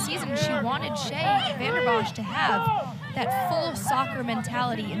early in the season she wanted Shea Vanderbosch to have, that full soccer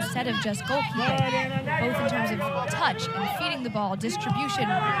mentality instead of just goalkeeping, both in terms of touch and feeding the ball, distribution,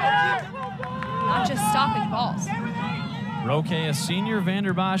 not just stopping balls. Roque, a senior,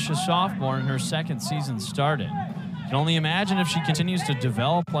 Vanderbosch, a sophomore in her second season started. Can only imagine if she continues to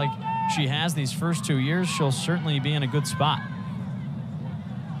develop like she has these first 2 years, she'll certainly be in a good spot.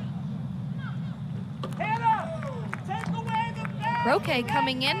 Roque,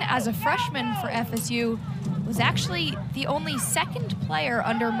 coming in as a freshman for FSU, was actually the only second player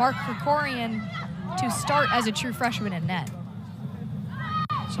under Mark Krikorian to start as a true freshman in net.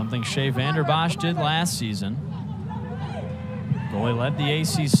 Something Shea Vanderbosch did last season. Goalie led the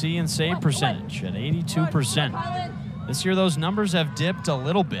ACC in save percentage at 82%. This year, those numbers have dipped a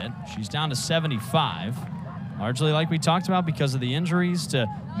little bit. She's down to 75, largely like we talked about because of the injuries to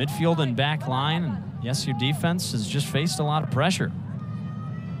midfield and back line. And the SU defense has just faced a lot of pressure.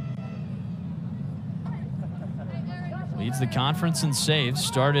 Leads the conference in saves,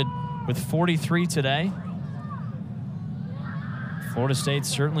 started with 43 today. Florida State's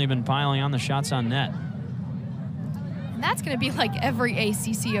certainly been piling on the shots on net. And that's going to be like every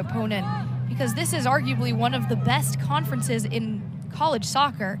ACC opponent, because this is arguably one of the best conferences in college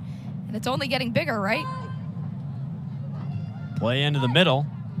soccer, and it's only getting bigger, right? Play into the middle.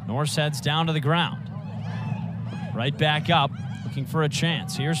 Norse heads down to the ground. Right back up, looking for a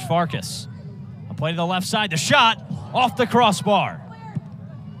chance. Here's Farkas. A play to the left side. The shot off the crossbar.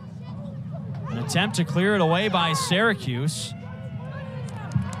 An attempt to clear it away by Syracuse.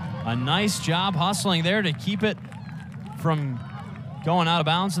 A nice job hustling there to keep it from going out of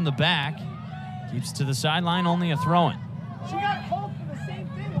bounds in the back. Keeps to the sideline, only a throw-in. She got hold for the same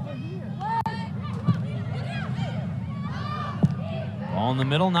thing over here. Ball in the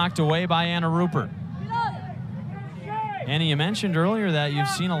middle, knocked away by Anna Rupert. Annie, you mentioned earlier that you've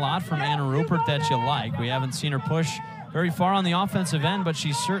seen a lot from Anna Rupert that you like. We haven't seen her push very far on the offensive end, but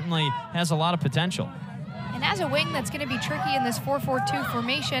she certainly has a lot of potential. And as a wing, that's going to be tricky in this 4-4-2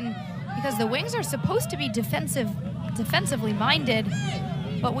 formation because the wings are supposed to be defensively minded,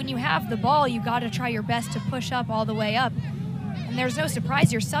 but when you have the ball, you got to try your best to push up all the way up. And there's no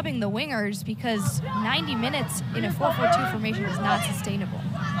surprise you're subbing the wingers because 90 minutes in a 4-4-2 formation is not sustainable.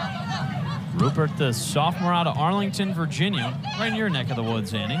 Rupert, the sophomore out of Arlington, Virginia, right in your neck of the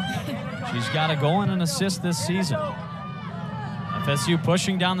woods, Annie. She's got a goal and an assist this season. FSU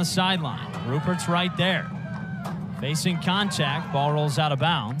pushing down the sideline. Rupert's right there. Facing contact, ball rolls out of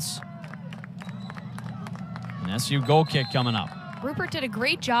bounds. An SU goal kick coming up. Rupert did a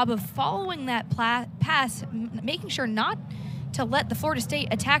great job of following that pass, making sure not to let the Florida State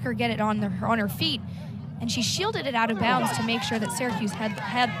attacker get it on her feet, and she shielded it out of bounds to make sure that Syracuse had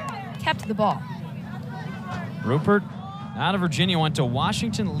kept the ball. Rupert, out of Virginia, went to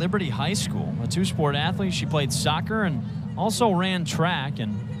Washington Liberty High School. A two-sport athlete. She played soccer and also ran track,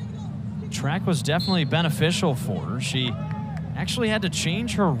 and track was definitely beneficial for her. She actually had to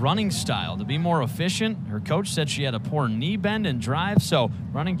change her running style to be more efficient. Her coach said she had a poor knee bend and drive, so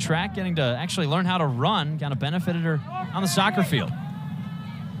running track, getting to actually learn how to run, kind of benefited her on the soccer field.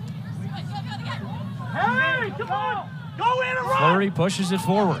 Hey, come on! Go in and run! Fleury pushes it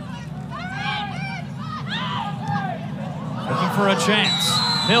forward. Looking for a chance.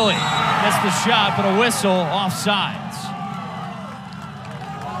 Hilly gets the shot, but a whistle offsides.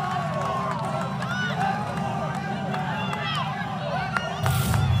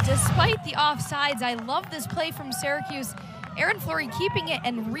 Despite the offsides, I love this play from Syracuse. Erin Fleury keeping it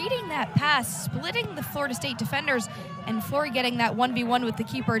and reading that pass, splitting the Florida State defenders, and Fleury getting that 1v1 with the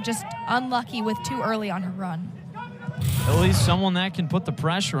keeper, just unlucky with too early on her run. Hilly's someone that can put the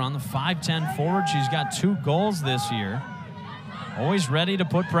pressure on the 5'10" forward. She's got 2 goals this year. Always ready to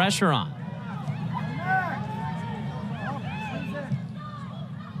put pressure on.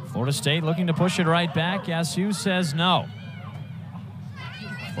 Florida State looking to push it right back. Yasu says no.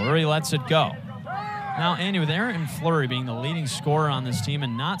 Fleury lets it go. Now, Andy, with Erin Fleury being the leading scorer on this team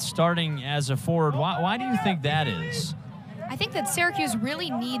and not starting as a forward, why do you think that is? I think that Syracuse really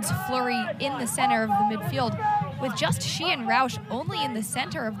needs Fleury in the center of the midfield. With just she and Roush only in the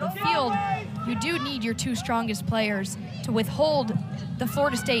center of the field, you do need your 2 strongest players to withhold the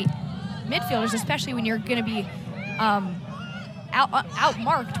Florida State midfielders, especially when you're going to be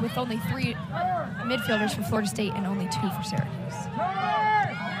outmarked with only 3 midfielders for Florida State and only 2 for Syracuse.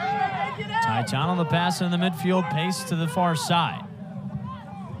 Titano on the pass in the midfield, pace to the far side.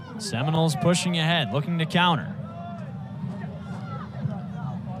 Seminoles pushing ahead, looking to counter.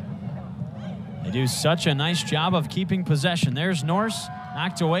 They do such a nice job of keeping possession. There's Norse,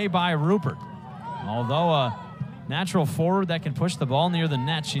 knocked away by Rupert. Although a natural forward that can push the ball near the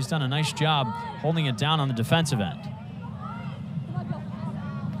net, she's done a nice job holding it down on the defensive end.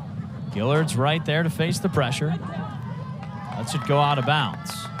 Gillard's right there to face the pressure. Lets it go out of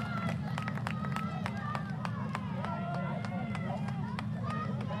bounds.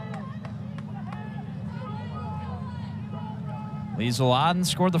 Liesl Aden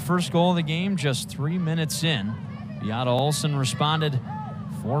scored the first goal of the game just 3 minutes in. Beata Olsen responded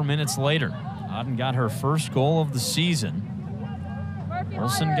 4 minutes later. Aden got her first goal of the season.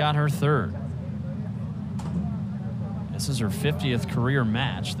 Olsen got her 3rd. This is her 50th career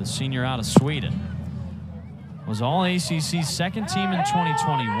match. The senior out of Sweden was All-ACC second team in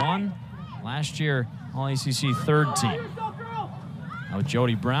 2021. Last year, All-ACC 3rd team. Now with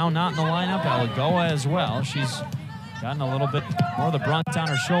Jody Brown not in the lineup, Alagoa as well. She's gotten a little bit more of the brunt on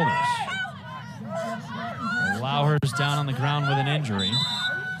her shoulders. Lauer's down on the ground with an injury.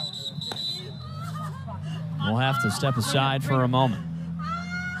 We'll have to step aside for a moment.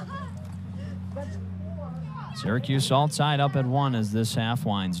 Syracuse all tied up at 1 as this half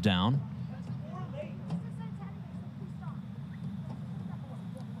winds down.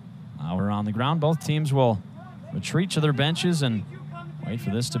 Lauer on the ground. Both teams will retreat to their benches and wait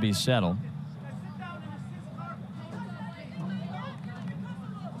for this to be settled.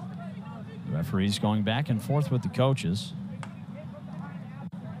 Referees going back and forth with the coaches.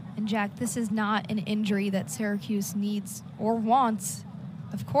 And Jack, this is not an injury that Syracuse needs or wants,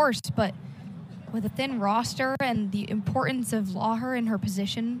 of course, but with a thin roster and the importance of Lauer in her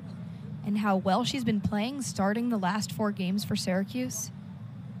position and how well she's been playing starting the last 4 games for Syracuse.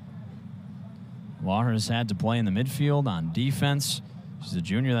 Lauer has had to play in the midfield on defense. She's a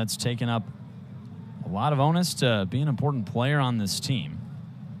junior that's taken up a lot of onus to be an important player on this team.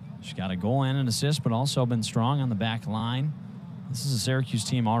 She's got a goal and an assist, but also been strong on the back line. This is a Syracuse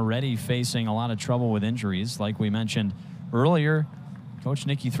team already facing a lot of trouble with injuries. Like we mentioned earlier, Coach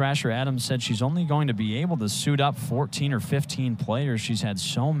Nikki Thrasher-Adams said she's only going to be able to suit up 14 or 15 players. She's had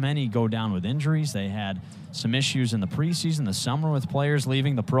so many go down with injuries. They had some issues in the preseason, the summer, with players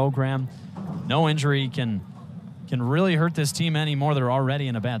leaving the program. No injury can really hurt this team anymore. They're already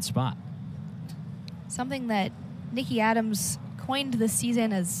in a bad spot. Something that Nikki Adams coined this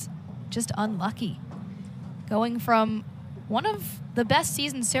season as just unlucky. Going from one of the best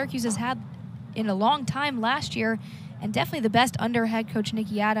seasons Syracuse has had in a long time last year, and definitely the best under head coach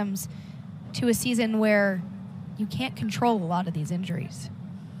Nikki Adams, to a season where you can't control a lot of these injuries.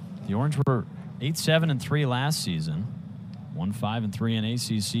 The Orange were 8-7-3 last season, 1-5-3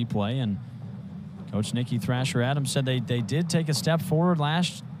 in ACC play, and Coach Nikki Thrasher-Adams said they did take a step forward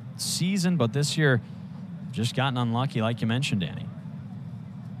last season, but this year just gotten unlucky, like you mentioned, Danny.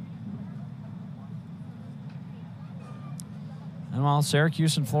 And while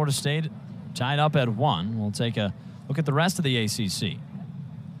Syracuse and Florida State tied up at 1, we'll take a look at the rest of the ACC.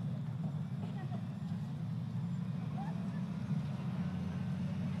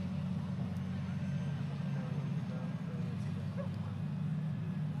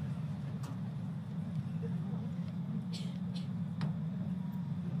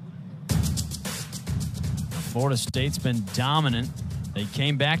 Florida State's been dominant. They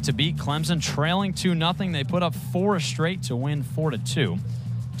came back to beat Clemson, trailing 2-0. They put up 4 straight to win 4-2.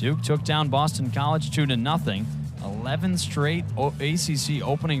 Duke took down Boston College 2-0. 11 straight ACC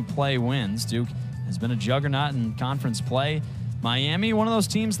opening play wins. Duke has been a juggernaut in conference play. Miami, one of those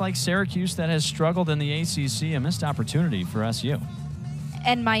teams like Syracuse that has struggled in the ACC, a missed opportunity for SU.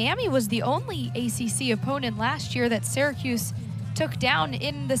 And Miami was the only ACC opponent last year that Syracuse took down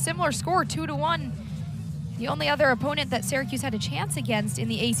in the similar score, 2-1. The only other opponent that Syracuse had a chance against in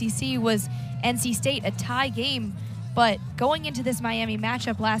the ACC was NC State, a tie game. But going into this Miami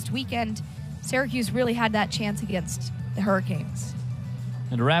matchup last weekend, Syracuse really had that chance against the Hurricanes.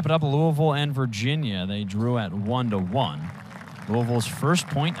 And to wrap it up, Louisville and Virginia, they drew at 1-1. Louisville's first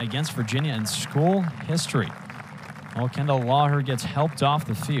point against Virginia in school history. Well, Kendall Lawher gets helped off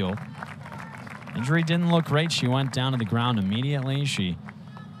the field. Injury didn't look great. She went down to the ground immediately. She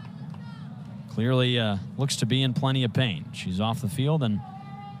clearly looks to be in plenty of pain. She's off the field, and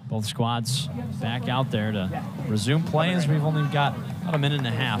both squads back out there to resume play as we've only got about a minute and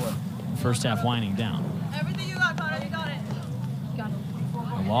a half, the first half winding down. Everything you got, Connor, you got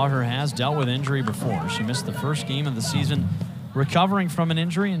it. Lawher has dealt with injury before. She missed the first game of the season recovering from an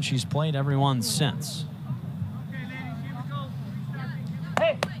injury, and she's played every one since.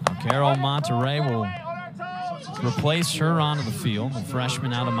 Now, Carol Monterey will replace her onto the field, the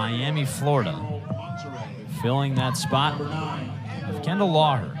freshman out of Miami, Florida, filling that spot with Kendall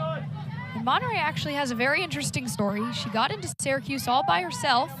Lawher. And Monterey actually has a very interesting story. She got into Syracuse all by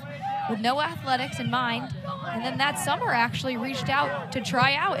herself with no athletics in mind, and then that summer actually reached out to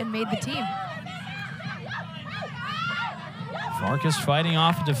try out and made the team. Farkas fighting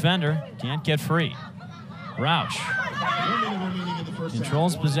off a defender, can't get free. Roush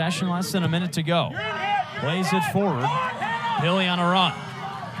controls possession, less than a minute to go. Plays it forward. Billy on a run.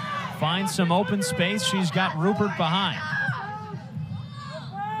 Finds some open space. She's got Rupert behind.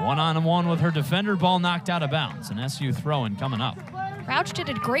 One-on-one with her defender. Ball knocked out of bounds. An SU throw-in coming up. Roush did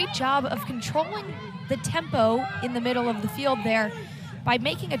a great job of controlling the tempo in the middle of the field there by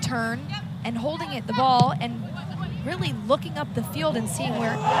making a turn and holding it the ball and really looking up the field and seeing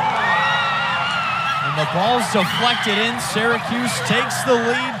where. And the ball's deflected in. Syracuse takes the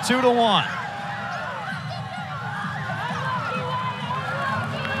lead 2-1.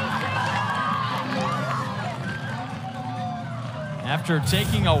 After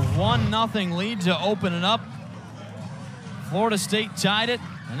taking a 1-0 lead to open it up, Florida State tied it,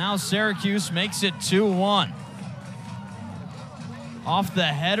 and now Syracuse makes it 2-1. Off the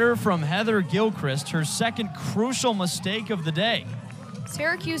header from Heather Gilchrist, her second crucial mistake of the day.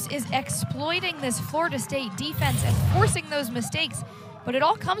 Syracuse is exploiting this Florida State defense and forcing those mistakes, but it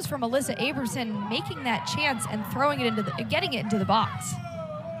all comes from Alyssa Aberson making that chance and throwing it into getting it into the box.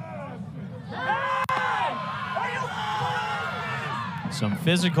 Some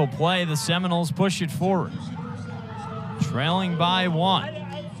physical play. The Seminoles push it forward, trailing by 1.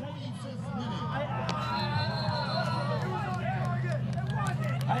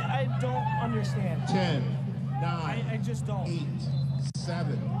 I don't understand. 10, 9, I just don't. 8,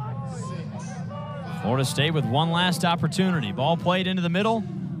 7, 6. Florida State with one last opportunity. Ball played into the middle.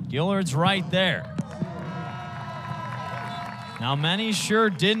 Gillard's right there. Now, many sure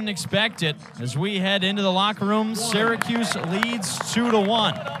didn't expect it. As we head into the locker room, Syracuse leads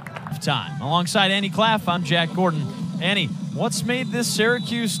 2-1 of time. Alongside Annie Claff, I'm Jack Gordon. Annie, what's made this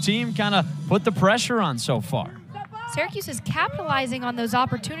Syracuse team kind of put the pressure on so far? Syracuse is capitalizing on those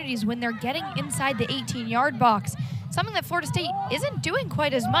opportunities when they're getting inside the 18-yard box, something that Florida State isn't doing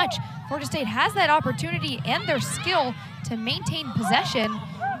quite as much. Florida State has that opportunity and their skill to maintain possession,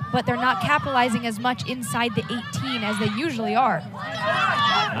 but they're not capitalizing as much inside the 18 as they usually are.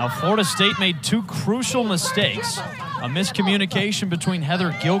 Now, Florida State made 2 crucial mistakes. A miscommunication between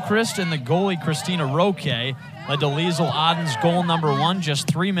Heather Gilchrist and the goalie, Christina Roque, led to Liesl Odden's goal number 1 just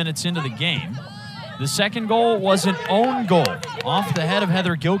 3 minutes into the game. The second goal was an own goal off the head of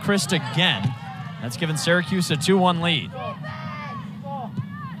Heather Gilchrist again. That's given Syracuse a 2-1 lead.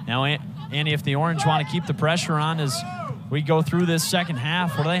 Now, Andy, if the Orange want to keep the pressure on as we go through this second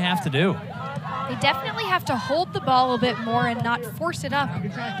half, what do they have to do? They definitely have to hold the ball a bit more and not force it up.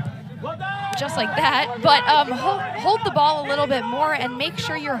 Well done! just like that. But hold the ball a little bit more and make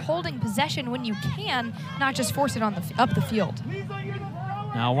sure you're holding possession when you can, not just force it on up the field.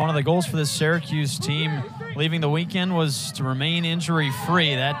 Now, one of the goals for this Syracuse team leaving the weekend was to remain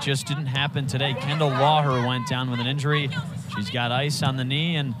injury-free. That just didn't happen today. Kendall Lawher went down with an injury. She's got ice on the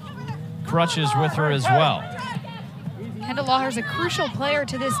knee and crutches with her as well. Kendall Lawher is a crucial player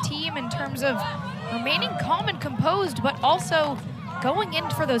to this team in terms of remaining calm and composed, but also going in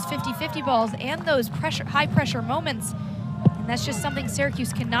for those 50-50 balls and those high-pressure moments. And that's just something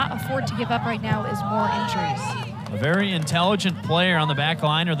Syracuse cannot afford to give up right now, is more injuries. A very intelligent player on the back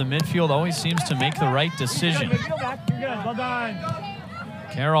line or the midfield, always seems to make the right decision.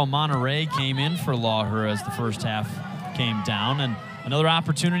 Carol Monterey came in for Lawher as the first half came down, and another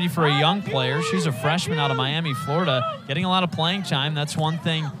opportunity for a young player. She's a freshman out of Miami, Florida, getting a lot of playing time. That's one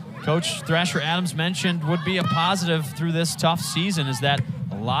thing Coach Thrasher Adams mentioned would be a positive through this tough season, is that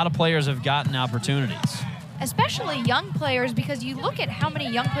a lot of players have gotten opportunities. Especially young players, because you look at how many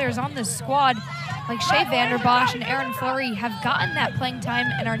young players on this squad, like Shea Vanderbosch and Erin Fleury, have gotten that playing time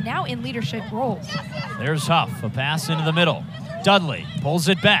and are now in leadership roles. There's Huff, a pass into the middle. Dudley pulls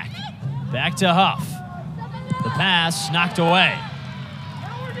it back. Back to Huff. The pass knocked away.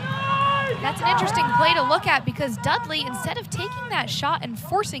 That's an interesting play to look at, because Dudley, instead of taking that shot and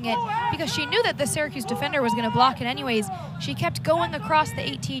forcing it, because she knew that the Syracuse defender was going to block it anyways, she kept going across the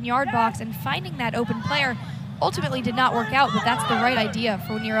 18-yard box and finding that open player. Ultimately did not work out, but that's the right idea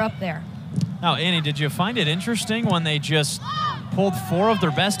for when you're up there. Now, Annie, did you find it interesting when they just pulled 4 of their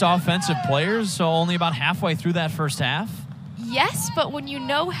best offensive players, so only about halfway through that first half? Yes, but when you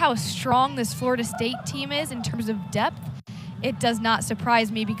know how strong this Florida State team is in terms of depth, it does not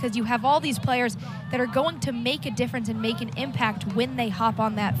surprise me, because you have all these players that are going to make a difference and make an impact when they hop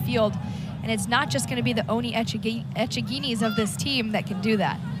on that field. And it's not just going to be the Oni Echeginis of this team that can do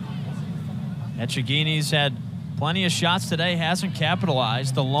that. Echeginis had plenty of shots today, hasn't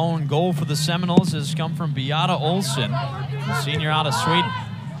capitalized. The lone goal for the Seminoles has come from Beata Olsen, the senior out of Sweden.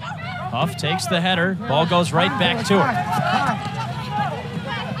 Huff takes the header. Ball goes right back to her.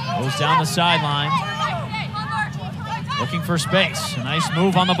 Goes down the sideline. Looking for space. A nice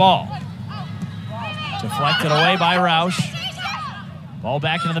move on the ball. Deflected away by Roush. Ball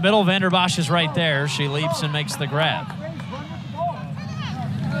back into the middle. Vanderbosch is right there. She leaps and makes the grab.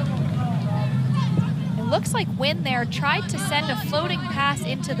 It looks like Wynn there tried to send a floating pass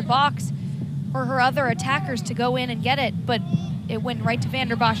into the box for her other attackers to go in and get it, but it went right to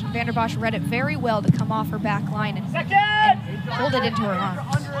Vanderbosch, and Vanderbosch read it very well to come off her back line and hold it into her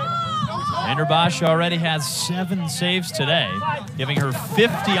arms. Vanderbosch already has 7 saves today, giving her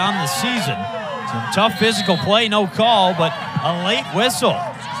 50 on the season. Some tough physical play, no call, but a late whistle.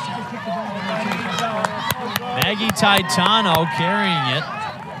 Maggie Taitano carrying it.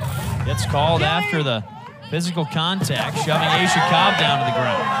 Gets called after the physical contact, shoving Aisha Cobb down to the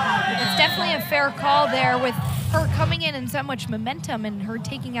ground. It's definitely a fair call there, with her coming in so much momentum and her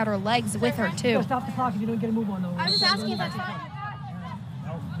taking out her legs with her too. Stop the clock if you don't get a move on though. I'm just asking if that's fine.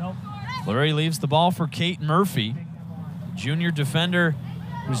 Nope. Fleury leaves the ball for Kate Murphy, junior defender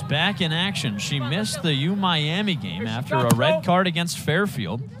who's back in action. She missed the UMiami game after a red card against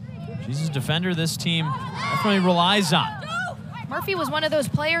Fairfield. She's a defender this team definitely relies on. Murphy was one of those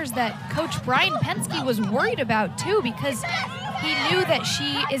players that Coach Brian Penske was worried about too, because he knew that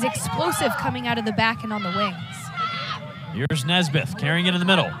she is explosive coming out of the back and on the wings. Here's Nesbeth carrying it in the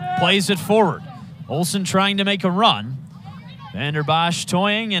middle, plays it forward. Olsen trying to make a run. Vanderbosch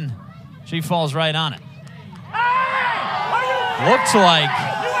toying, and she falls right on it. Looked like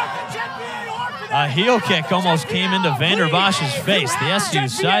a heel kick almost came into Vanderbosch's face. The SU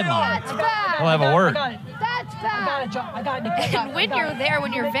sideline. We'll have a word. And when you're there,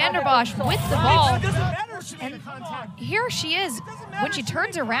 when you're Vanderbosch with the ball, and here she is, when she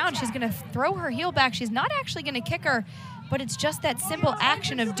turns around, she's going to throw her heel back. She's not actually going to kick her, but it's just that simple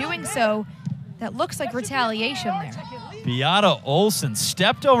action of doing so that looks like retaliation there. Beata Olsen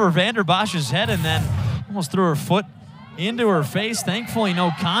stepped over Vanderbosch's head and then almost threw her foot into her face. Thankfully,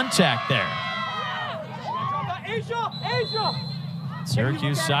 no contact there.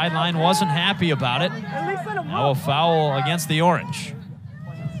 Syracuse sideline wasn't happy about it. Now a foul against the Orange.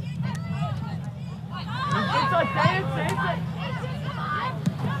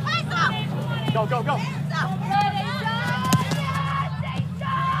 Go, go, go.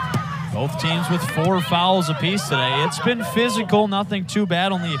 Both teams with 4 fouls apiece today. It's been physical, nothing too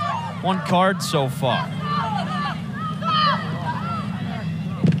bad, only 1 card so far.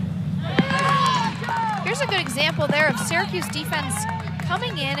 Here's a good example there of Syracuse defense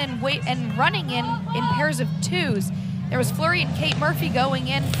coming in and running in pairs of 2s. There was Fleury and Kate Murphy going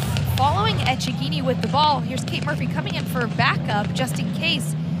in, following Echegini with the ball. Here's Kate Murphy coming in for backup just in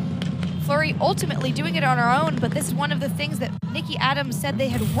case. Fleury ultimately doing it on her own, but this is one of the things that Nikki Adams said they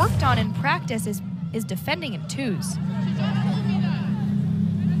had worked on in practice is defending in twos.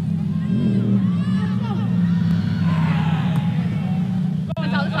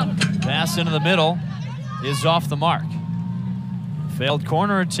 Pass into the middle is off the mark. Failed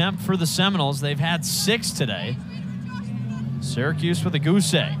corner attempt for the Seminoles. They've had 6 today. Syracuse with a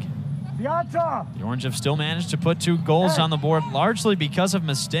goose egg. The Orange have still managed to put 2 goals on the board, largely because of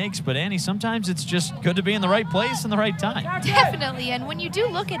mistakes. But Annie, sometimes it's just good to be in the right place and the right time. Definitely, and when you do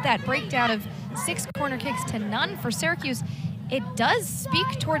look at that breakdown of 6 corner kicks to none for Syracuse, it does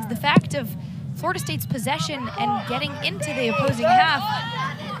speak towards the fact of Florida State's possession and getting into the opposing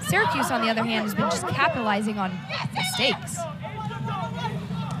half. Syracuse, on the other hand, has been just capitalizing on mistakes.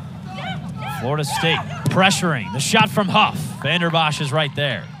 Florida State pressuring. The shot from Huff. Vanderbosch is right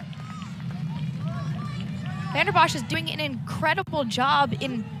there. Vanderbosch is doing an incredible job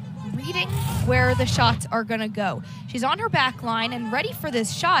in reading where the shots are going to go. She's on her back line and ready for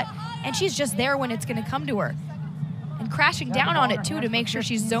this shot, and she's just there when it's going to come to her. And crashing down on it, too, to make sure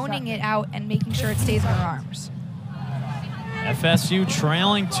she's zoning it out and making sure it stays in her arms. FSU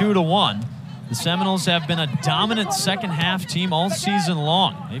trailing 2-1. The Seminoles have been a dominant second-half team all season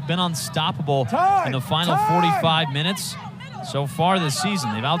long. They've been unstoppable in the final 45 minutes. So far this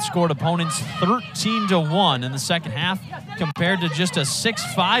season, they've outscored opponents 13-1 in the second half compared to just a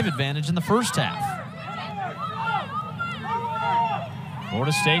 6-5 advantage in the first half.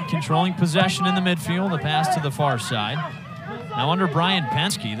 Florida State controlling possession in the midfield, a pass to the far side. Now under Brian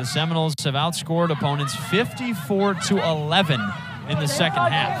Penske, the Seminoles have outscored opponents 54-11 in the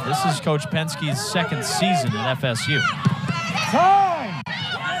second half. This is Coach Penske's second season at FSU.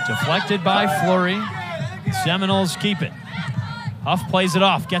 Deflected by Fleury. Seminoles keep it. Huff plays it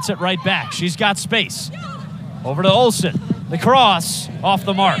off, gets it right back. She's got space. Over to Olsen. The cross off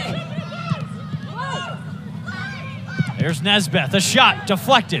the mark. There's Nesbeth. A shot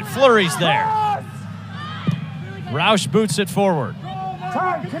deflected. Fleury's there. Roush boots it forward.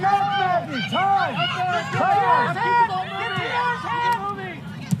 Time, connect, Maggie, time!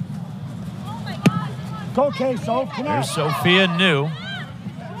 Go, Queso, connect. There's Sophia New.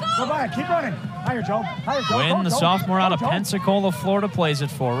 Go back, keep running. Higher, Joe. Higher, Joe. Wynn, the Joe. sophomore out of Joe. Pensacola, Florida, plays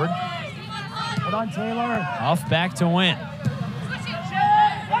it forward. Hold on, Taylor. Off back to Wynn.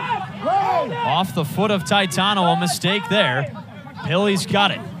 Ray. Off the foot of Titano, a mistake there. Pilly's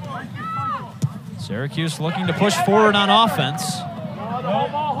got it. Syracuse looking to push forward on offense.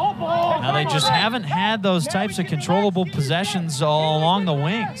 Now they just haven't had those types of controllable possessions all along the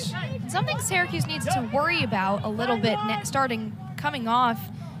wings. Something Syracuse needs to worry about a little bit coming off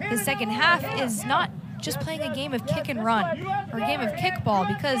the second half is not just playing a game of kick and run or a game of kickball,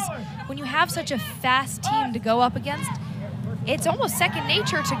 because when you have such a fast team to go up against, it's almost second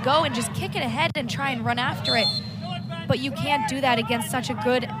nature to go and just kick it ahead and try and run after it. But you can't do that against such a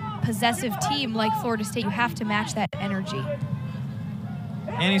good possessive team like Florida State. You have to match that energy.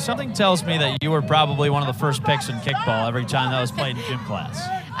 Annie, something tells me that you were probably one of the first picks in kickball every time that was played in gym class.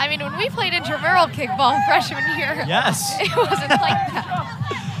 I mean, when we played intramural kickball freshman year, yes, it wasn't like that.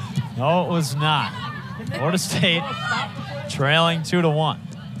 No, it was not. Florida State trailing 2-1.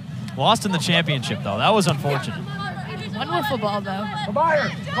 Lost in the championship, though. That was unfortunate. One wiffle ball, though. Go by her.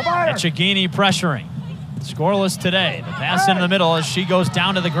 Go by her. Echegini pressuring. Scoreless today. The pass into the middle as she goes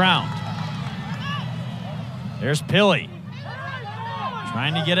down to the ground. There's Pilly.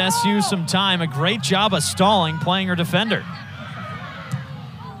 Trying to get SU some time. A great job of stalling, playing her defender.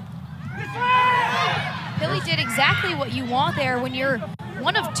 Pilly did exactly what you want there when you're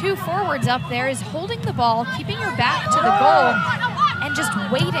one of 2 forwards up there, is holding the ball, keeping your back to the goal, and just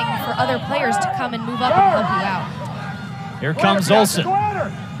waiting for other players to come and move up and help you out. Here comes Olsen.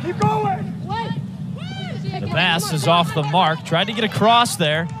 Keep going. The pass is off the mark. Tried to get across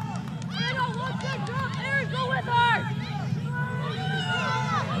there.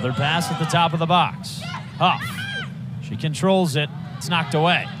 Another pass at the top of the box. Huff. She controls it. It's knocked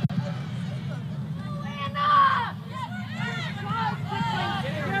away.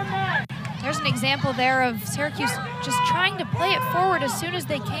 There's an example there of Syracuse just trying to play it forward as soon as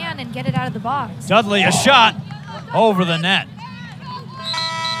they can and get it out of the box. Dudley, a shot over the net.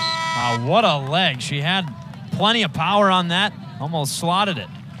 Wow, what a leg. She had plenty of power on that. Almost slotted it.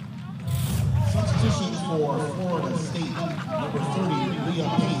 Substitution for Florida State, number 30, Leah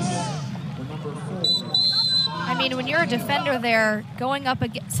Pace. For number 4. I mean, when you're a defender there, going up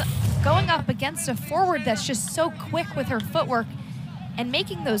against a forward that's just so quick with her footwork and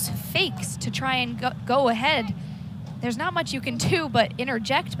making those fakes to try and go ahead, there's not much you can do but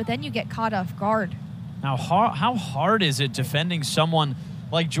interject, but then you get caught off guard. Now, how hard is it defending someone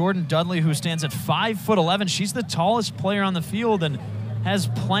like Jordan Dudley, who stands at 5'11"? She's the tallest player on the field and has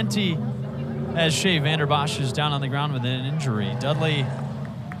plenty, as Shea Vanderbosch is down on the ground with an injury. Dudley,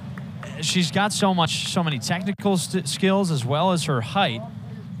 she's got so many technical skills as well as her height.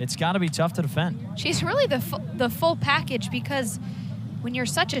 It's got to be tough to defend. She's really the full package, because when you're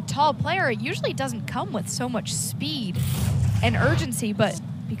such a tall player, it usually doesn't come with so much speed and urgency, but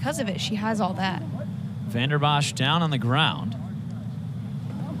because of it, she has all that. Vanderbosch down on the ground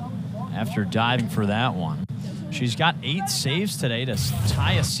after diving for that one. She's got 8 saves today to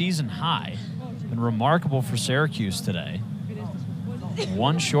tie a season high. Been remarkable for Syracuse today.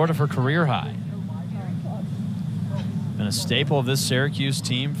 1 short of her career high. Been a staple of this Syracuse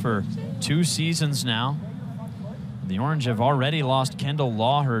team for 2 seasons now. The Orange have already lost Kendall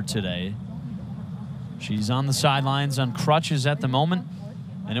Lawher today. She's on the sidelines on crutches at the moment,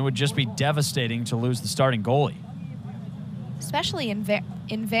 and it would just be devastating to lose the starting goalie. Especially in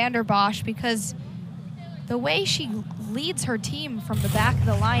Vanderbosch, because the way she leads her team from the back of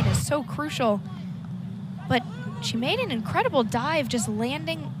the line is so crucial. But she made an incredible dive, just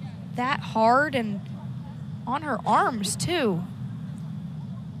landing that hard and on her arms too.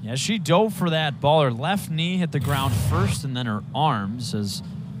 Yeah, she dove for that ball. Her left knee hit the ground first and then her arms as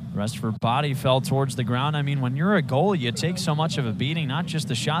the rest of her body fell towards the ground. I mean, when you're a goalie, you take so much of a beating, not just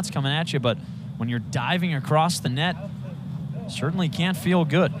the shots coming at you, but when you're diving across the net, certainly can't feel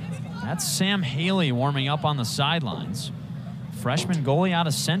good. That's Sam Haley warming up on the sidelines. Freshman goalie out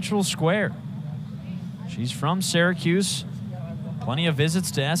of Central Square. She's from Syracuse. Plenty of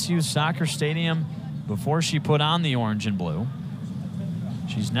visits to SU Soccer Stadium before she put on the orange and blue.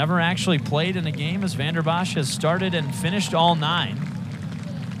 She's never actually played in a game, as Vanderbosch has started and finished all 9.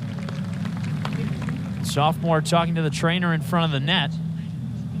 Sophomore talking to the trainer in front of the net,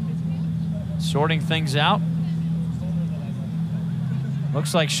 sorting things out.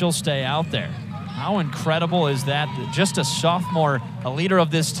 Looks like she'll stay out there. How incredible is that? Just a sophomore, a leader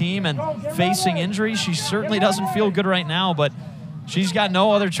of this team, and facing injury. She certainly doesn't feel good right now, but she's got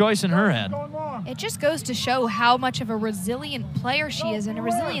no other choice in her head. It just goes to show how much of a resilient player she is and a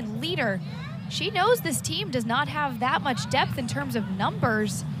resilient leader. She knows this team does not have that much depth in terms of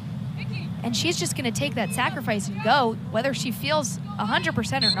numbers, and she's just going to take that sacrifice and go, whether she feels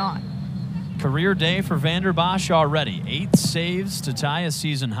 100% or not. Career day for Vanderbosch already. 8 saves to tie a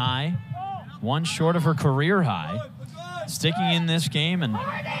season high. 1 short of her career high. Sticking in this game and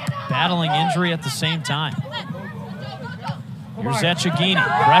battling injury at the same time. Here's Echegini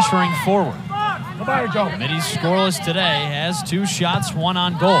pressuring forward. Mitty's scoreless today, has 2 shots, 1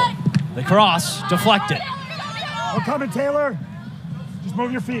 on goal. The cross deflected. We're coming, Taylor. Just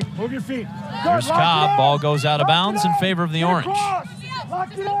move your feet. Move your feet. There's Cobb. Ball goes out of bounds in favor of the Orange.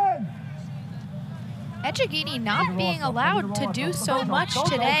 Lock it in. Echegini not being allowed to do so much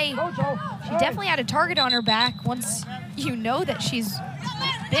today. She definitely had a target on her back once you know that she's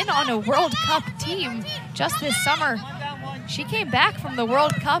been on a World Cup team just this summer. She came back from the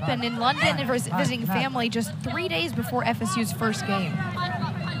World Cup and in London and was visiting family just 3 days before FSU's first game.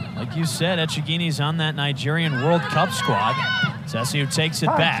 Like you said, Echegini's on that Nigerian World Cup squad. SSU takes it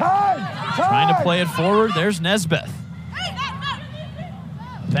back. Trying to play it forward. There's Nesbeth.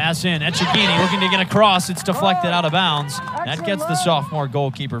 Pass in. Echegini looking to get across. It's deflected out of bounds. That gets the sophomore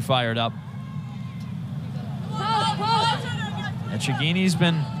goalkeeper fired up. Echegini's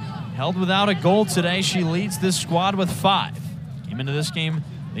been held without a goal today. She leads this squad with 5. Came into this game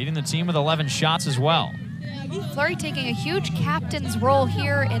leading the team with 11 shots as well. Fleury taking a huge captain's role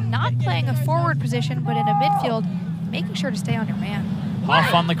here in not playing a forward position, but in a midfield, making sure to stay on your man.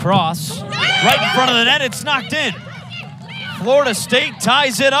 Hoff on the cross. Right in front of the net, it's knocked in. Florida State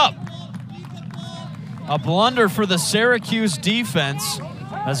ties it up. A blunder for the Syracuse defense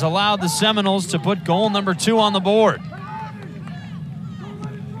has allowed the Seminoles to put goal number 2 on the board.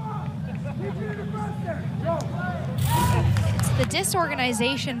 It's the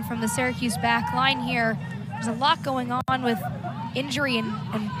disorganization from the Syracuse back line here. There's a lot going on with injury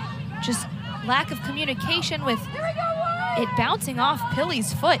and just lack of communication, with it bouncing off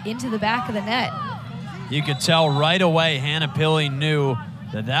Pilley's foot into the back of the net. You could tell right away Hannah Pilley knew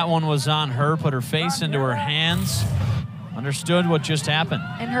that that one was on her, put her face into her hands, understood what just happened.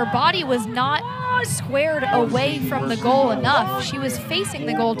 And her body was not squared away from the goal enough. She was facing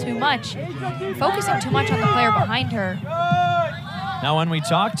the goal too much, focusing too much on the player behind her. Now, when we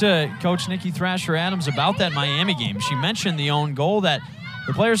talked to Coach Nikki Thrasher-Adams about that Miami game, she mentioned the own goal, that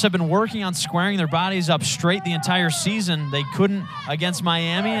the players have been working on squaring their bodies up straight the entire season. They couldn't against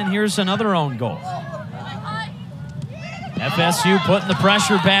Miami, and here's another own goal. FSU putting the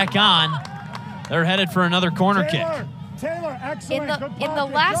pressure back on. They're headed for another corner kick. Taylor, excellent. In the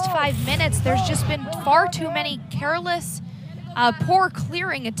last 5 minutes, there's just been far too many careless, poor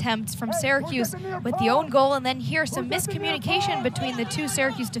clearing attempts from Syracuse with the own goal, and then here some miscommunication between the two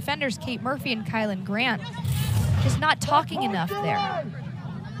Syracuse defenders, Kate Murphy and Kylan Grant. Just not talking enough there.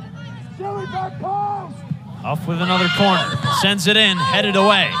 Off with another corner, sends it in, headed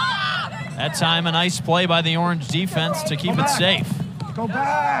away. That time a nice play by the Orange defense to keep it safe. Go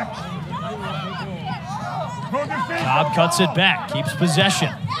back. Cobb cuts it back, keeps possession.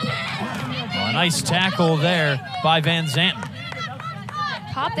 Well, a nice tackle there by Van Zanten.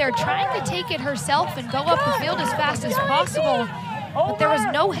 Cobb there trying to take it herself and go up the field as fast as possible, but there was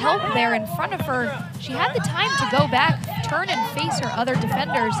no help there in front of her. She had the time to go back, turn and face her other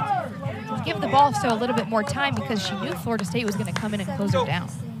defenders, and give the ball a little bit more time because she knew Florida State was going to come in and close her down.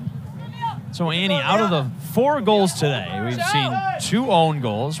 So Annie, out of the 4 goals today, we've seen 2 own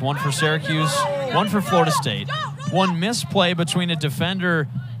goals, 1 for Syracuse, 1 for Florida State, 1 misplay between a defender,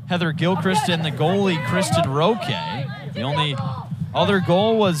 Heather Gilchrist, and the goalie, Kristen Roque. The only other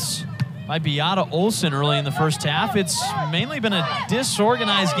goal was by Beata Olsen early in the first half. It's mainly been a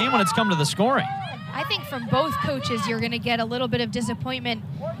disorganized game when it's come to the scoring. I think from both coaches, you're going to get a little bit of disappointment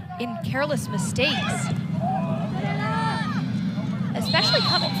in careless mistakes. Especially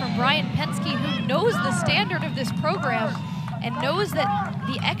coming from Brian Pensky, who knows the standard of this program and knows that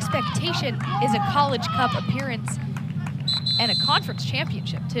the expectation is a College Cup appearance and a conference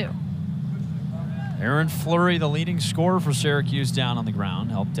championship, too. Erin Fleury, the leading scorer for Syracuse, down on the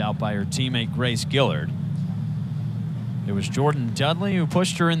ground, helped out by her teammate Grace Gillard. It was Jordan Dudley who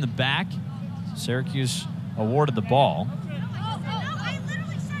pushed her in the back. Syracuse awarded the ball.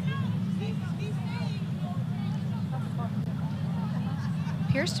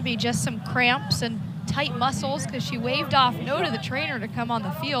 Appears to be just some cramps and tight muscles because she waved off no to the trainer to come on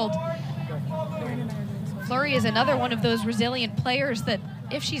the field. Fleury is another one of those resilient players that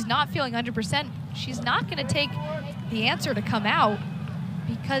if she's not feeling 100%, she's not going to take the answer to come out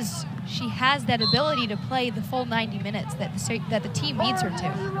because she has that ability to play the full 90 minutes that the team needs her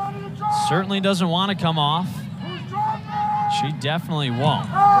to. Certainly doesn't want to come off. She definitely won't.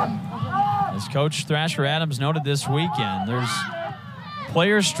 As Coach Thrasher Adams noted this weekend, there's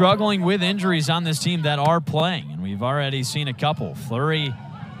players struggling with injuries on this team that are playing, and we've already seen a couple. Fleury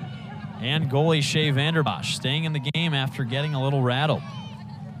and goalie Shea Vanderbosch staying in the game after getting a little rattled.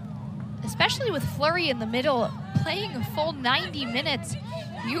 Especially with Fleury in the middle, playing a full 90 minutes,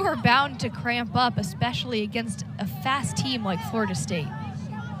 you are bound to cramp up, especially against a fast team like Florida State.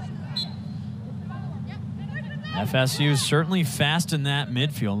 FSU is certainly fast in that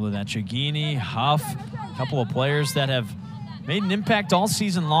midfield with Chigini, Huff, a couple of players that have made an impact all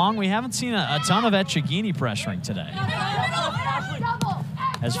season long. We haven't seen a ton of Chigini pressuring today.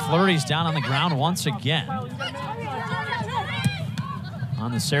 As Fleury's down on the ground once again.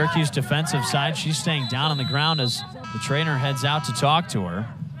 On the Syracuse defensive side, she's staying down on the ground as the trainer heads out to talk to her.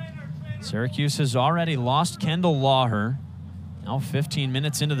 Syracuse has already lost Kendall Lawher. Now 15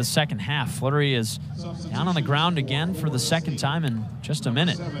 minutes into the second half. Fleury is down on the ground again for the second time in just a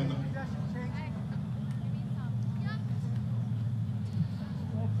minute.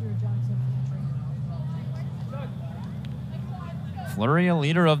 Fleury, a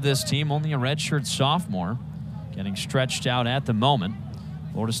leader of this team, only a redshirt sophomore, getting stretched out at the moment.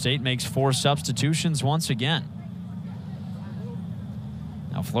 Florida State makes 4 substitutions once again.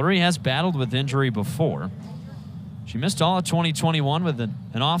 Now, Fleury has battled with injury before. She missed all of 2021 with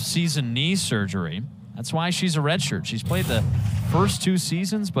an off-season knee surgery. That's why she's a redshirt. She's played the first 2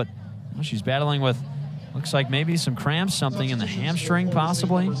 seasons, but she's battling with, looks like maybe some cramps, something in the hamstring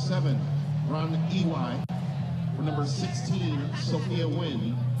possibly. Number 7, Ron Ely. For number 16, Sophia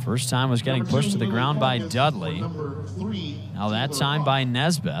Wynn. First time was getting pushed to the ground by Dudley. Now that time by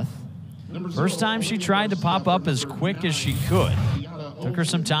Nesbeth. First time she tried to pop up as quick as she could. Took her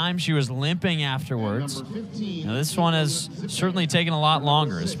some time. She was limping afterwards. Now this one has certainly taken a lot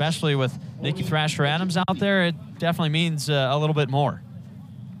longer, especially with Nikki Thrasher Adams out there. It definitely means a little bit more.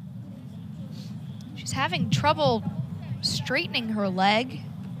 She's having trouble straightening her leg.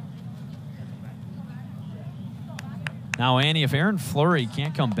 Now, Annie, if Erin Fleury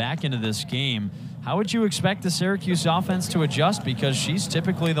can't come back into this game, how would you expect the Syracuse offense to adjust? Because she's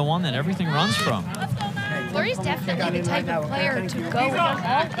typically the one that everything runs from. Fleury's definitely the type of player to go all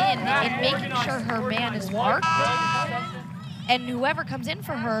in making sure her man is marked. And whoever comes in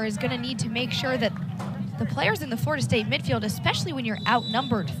for her is going to need to make sure that the players in the Florida State midfield, especially when you're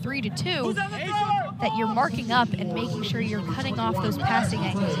outnumbered 3-2, that you're marking up and making sure you're cutting off those passing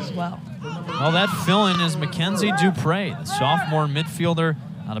angles as well. Well, that fill-in is Mackenzie Dupre, the sophomore midfielder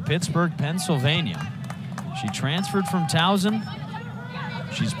out of Pittsburgh, Pennsylvania. She transferred from Towson.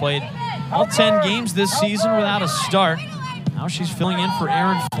 She's played all 10 games this season without a start. Now she's filling in for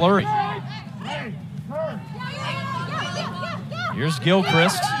Erin Fleury. Here's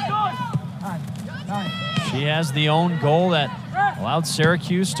Gilchrist. She has the own goal that allowed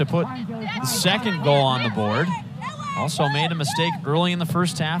Syracuse to put the second goal on the board. Also made a mistake early in the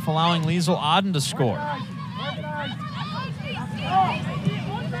first half, allowing Liesl Auden to score.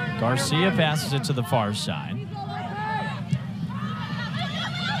 Garcia passes it to the far side.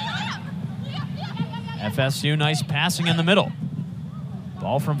 FSU, nice passing in the middle.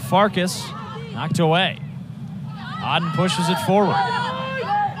 Ball from Farkas, knocked away. Auden pushes it forward.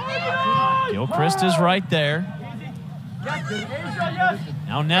 Gilchrist is right there.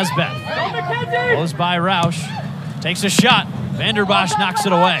 Now Nesbeth goes by Roush, takes a shot. Vanderbosch knocks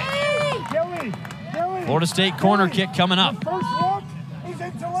it away. Florida State corner kick coming up.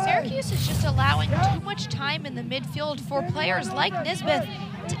 Syracuse is just allowing too much time in the midfield for players like Nesbeth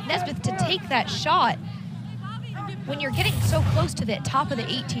to take that shot. When you're getting so close to the top of the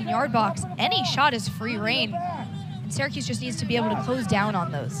 18-yard box, any shot is free reign. And Syracuse just needs to be able to close down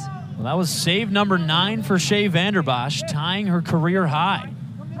on those. Well, that was save number 9 for Shea Vanderbosch, tying her career high.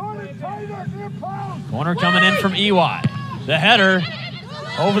 Corner coming in from EY. The header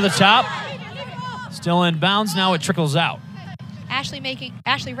over the top. Still in bounds, now it trickles out.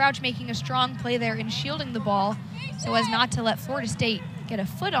 Ashley Rouch making a strong play there in shielding the ball so as not to let Florida State get a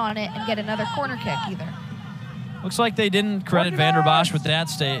foot on it and get another corner kick either. Looks like they didn't credit Vanderbosch with that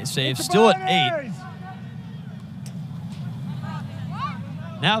save. Still at 8.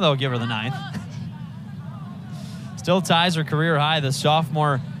 Now they'll give her the 9th. Still ties her career high. The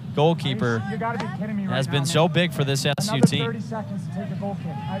sophomore goalkeeper has been so big for this SU team. 30 seconds to take a goal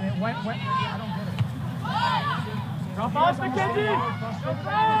kick. I don't get it. Drop off, Mackenzie!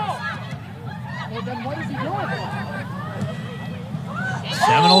 Well, then what is he doing?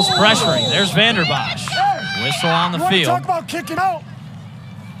 Seminoles pressuring. There's Vanderbosch. Whistle on the field. Talk about kicking out.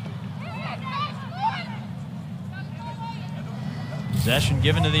 Possession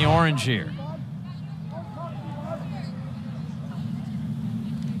given to the Orange here.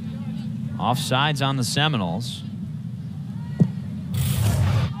 Offsides on the Seminoles.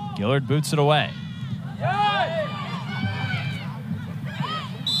 Gillard boots it away.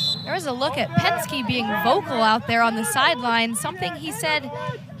 There was a look at Penske being vocal out there on the sideline, something he said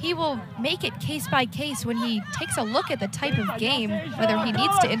he will make it case by case when he takes a look at the type of game, whether he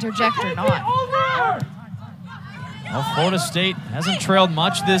needs to interject or not. Well, Florida State hasn't trailed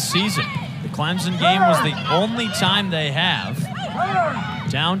much this season. The Clemson game was the only time they have.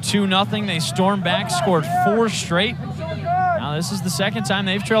 Down 2-0, they stormed back, scored 4 straight. Now this is the second time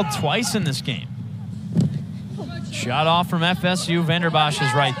they've trailed twice in this game. Shot off from FSU. Vanderbosch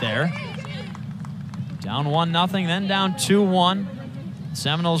is right there. Down 1-0, then down 2-1.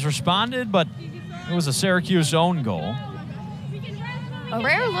 Seminoles responded, but it was a Syracuse own goal. A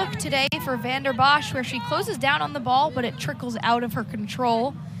rare look today for Vanderbosch where she closes down on the ball, but it trickles out of her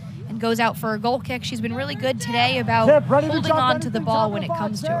control and goes out for a goal kick. She's been really good today about holding on to the ball when it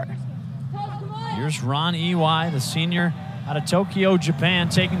comes to her. Here's Ron EY, the senior out of Tokyo, Japan,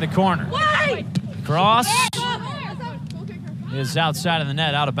 taking the corner. Cross is outside of the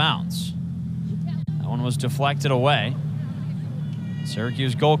net, out of bounds. That one was deflected away.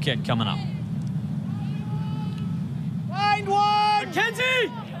 Syracuse goal kick coming up. Find one! Mackenzie!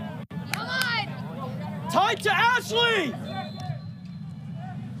 Come on! Tied to Ashley!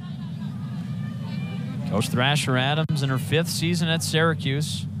 Coach Thrasher Adams in her 5th season at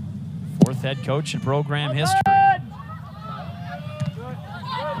Syracuse. 4th head coach in program history.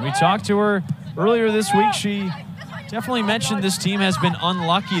 We talked to her earlier this week. She definitely mentioned this team has been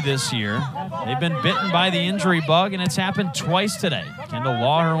unlucky this year. They've been bitten by the injury bug, and it's happened twice today. Kendall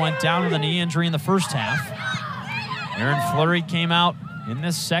Lawher went down with a knee injury in the first half. Erin Fleury came out in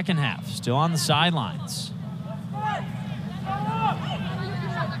this second half, still on the sidelines.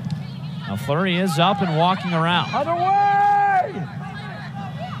 Now Fleury is up and walking around. Other way!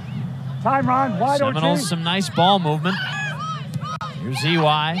 Time, Ron. Wide Seminoles, some nice ball movement. Here's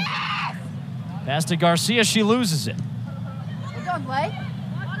EY. Pass to Garcia, she loses it. We're done, Blake.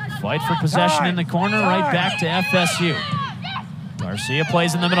 Fight for possession in the corner, right back to FSU. Garcia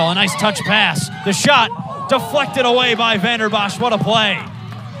plays in the middle, a nice touch pass. The shot deflected away by Vanderbosch, what a play.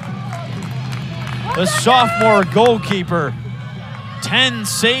 The sophomore goalkeeper, 10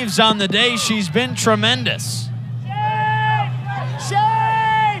 saves on the day, she's been tremendous.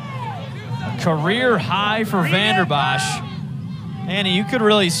 A career high for Vanderbosch. Annie, you could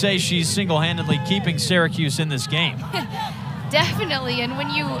really say she's single-handedly keeping Syracuse in this game. Definitely, and when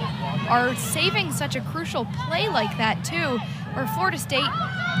you are saving such a crucial play like that too, where Florida State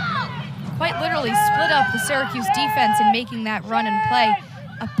quite literally split up the Syracuse defense in making that run and play,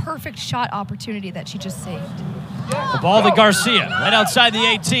 a perfect shot opportunity that she just saved. The ball to Garcia, right outside the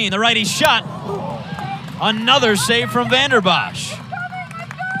 18, the righty shot. Another save from Vanderbosch.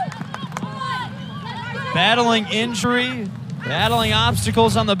 Battling injury, battling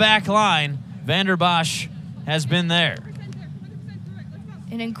obstacles on the back line, Vanderbosch has been there.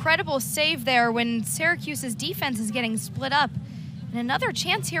 An incredible save there when Syracuse's defense is getting split up. And another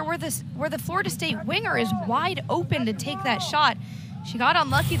chance here where the Florida State winger is wide open to take that shot. She got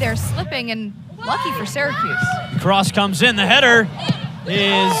unlucky there, slipping, and lucky for Syracuse. Cross comes in, the header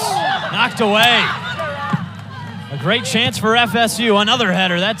is knocked away. A great chance for FSU, another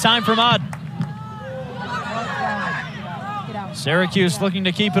header, that time from Mudd. Syracuse looking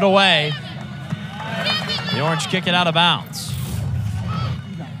to keep it away. The Orange kick it out of bounds.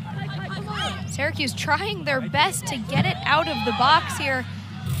 Syracuse trying their best to get it out of the box here.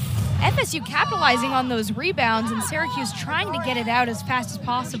 FSU capitalizing on those rebounds, and Syracuse trying to get it out as fast as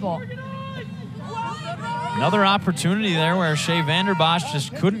possible. Another opportunity there where Shea Vanderbosch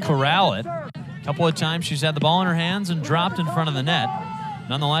just couldn't corral it. A couple of times she's had the ball in her hands and dropped in front of the net.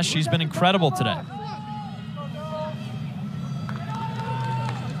 Nonetheless, she's been incredible today.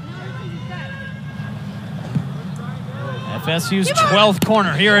 FSU's 12th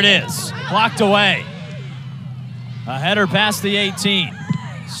corner, here it is, blocked away. A header past the 18.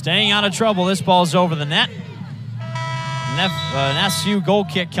 Staying out of trouble, this ball's over the net. An SU goal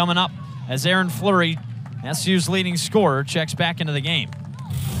kick coming up as Aaron Fleury, SU's leading scorer, checks back into the game.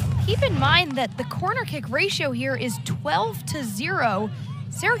 Keep in mind that the corner kick ratio here is 12-0.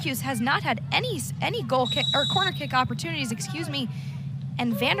 Syracuse has not had any goal kick or corner kick opportunities, excuse me,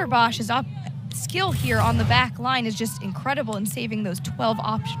 and Vanderbosch's skill here on the back line is just incredible in saving those 12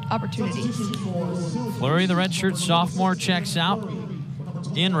 opportunities. Fleury, the redshirt sophomore, checks out.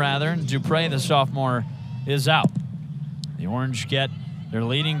 And Dupre, the sophomore, is out. The Orange get their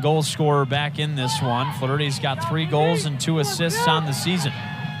leading goal scorer back in this one. Fleury's got 3 goals and 2 assists on the season.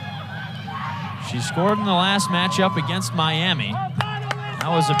 She scored in the last matchup against Miami. That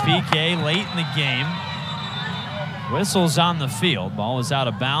was a PK late in the game. Whistle's on the field. Ball is out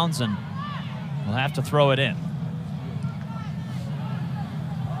of bounds, and we'll have to throw it in.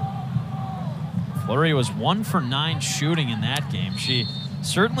 Fleury was 1 for 9 shooting in that game. She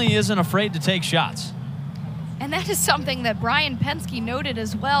certainly isn't afraid to take shots. And that is something that Brian Penske noted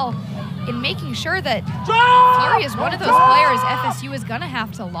as well in making sure that Fleury is one of those players FSU is going to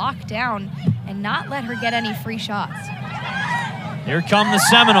have to lock down and not let her get any free shots. Here come the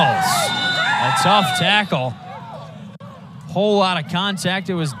Seminoles. A tough tackle. Whole lot of contact.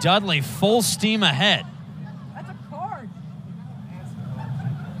 It was Dudley full steam ahead. That's a card.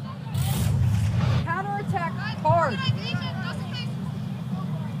 Counterattack card.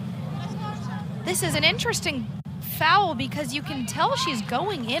 This is an interesting foul because you can tell she's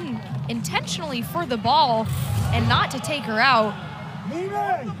going in intentionally for the ball and not to take her out.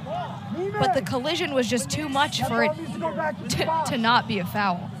 But the collision was just too much for it to not be a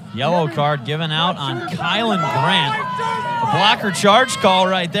foul. Yellow card given out on Kylan Grant. A blocker charge call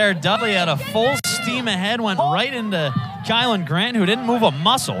right there. Dudley had a full steam ahead, went right into Kylan Grant, who didn't move a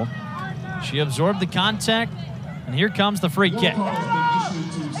muscle. She absorbed the contact, and here comes the free kick.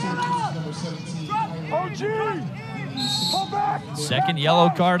 Second yellow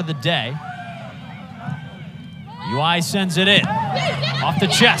card of the day. UI sends it in. Off the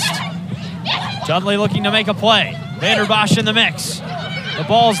chest. Dudley looking to make a play. Vanderbosch in the mix. The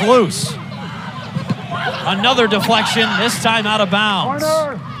ball's loose. Another deflection, this time out of bounds.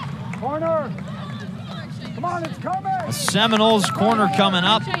 Corner! Come on, it's coming! The Seminoles corner coming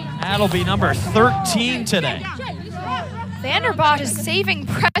up. That'll be number 13 today. Vanderbosch's saving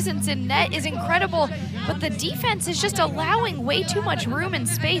presence in net is incredible, but the defense is just allowing way too much room and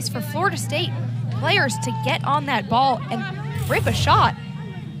space for Florida State players to get on that ball and rip a shot.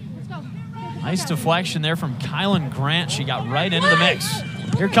 Nice deflection there from Kylan Grant. She got right into the mix.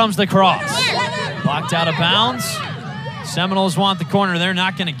 Here comes the cross. Blocked out of bounds. Seminoles want the corner. They're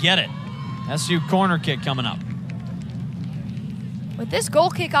not going to get it. SU corner kick coming up. With this goal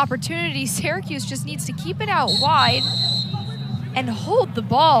kick opportunity, Syracuse just needs to keep it out wide and hold the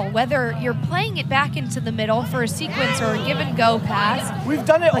ball, whether you're playing it back into the middle for a sequence or a give and go pass. We've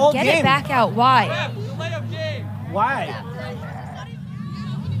done it all game. Get it back out wide. Why?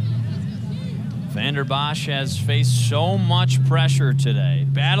 Vander Bosch has faced so much pressure today,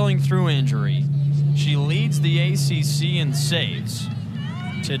 battling through injury. She leads the ACC in saves.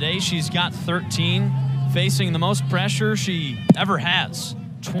 Today she's got 13, facing the most pressure she ever has.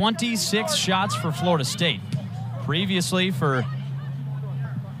 26 shots for Florida State. Previously for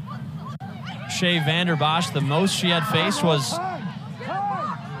Shea Vander Bosch, the most she had faced was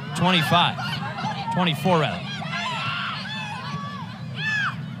 24 rather.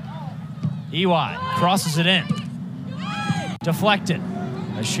 EY crosses it in. Deflected.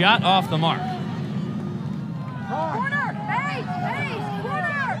 A shot off the mark. Corner! Hey!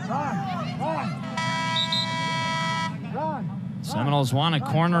 Corner! Seminoles want a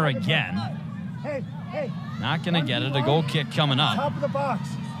corner again. Not going to get it. A goal kick coming up. Top of the box.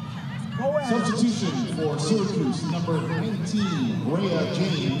 Go ahead. Substitution for Syracuse, number 19, Rhea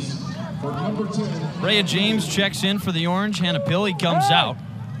James. For number 10. Rhea James checks in for the Orange. Hannah Pilley comes out.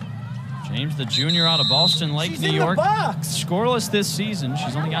 James, the junior out of Ballston Lake, New York. Scoreless this season.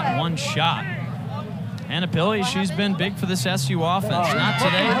 She's only got one shot. Hannah Pilley, she's been big for this SU offense. Not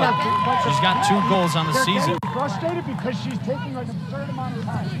today, but she's got 2 goals on the season. Frustrated because she's taking an absurd amount of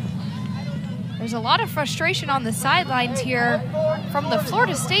time. There's a lot of frustration on the sidelines here from the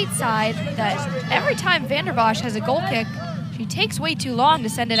Florida State side that every time Vander Bosch has a goal kick, she takes way too long to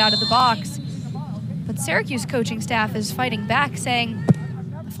send it out of the box. But Syracuse coaching staff is fighting back, saying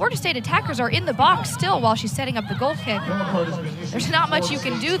the Florida State attackers are in the box still while she's setting up the goal kick. There's not much you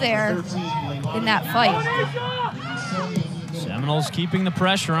can do there in that fight. Seminoles keeping the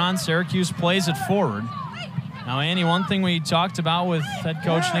pressure on. Syracuse plays it forward. Now, Annie, one thing we talked about with head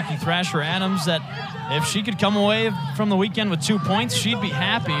coach Nikki Thrasher-Adams, that if she could come away from the weekend with 2 points, she'd be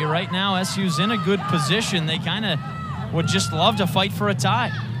happy. Right now, SU's in a good position. They kind of would just love to fight for a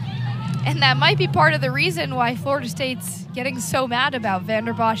tie. And that might be part of the reason why Florida State's getting so mad about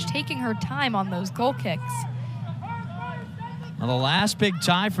Vander Bosch taking her time on those goal kicks. Now, the last big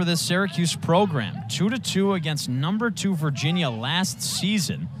tie for this Syracuse program, 2-2 against number 2 Virginia last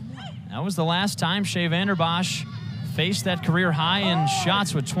season. That was the last time Shea Vander Bosch faced that career high in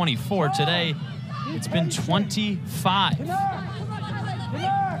shots with 24. Today, it's been 25.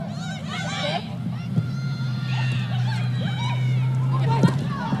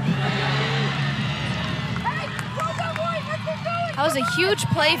 That was a huge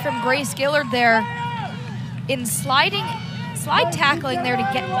play from Grace Gillard there in slide tackling there to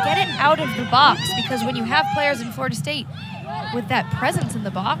get it out of the box, because when you have players in Florida State with that presence in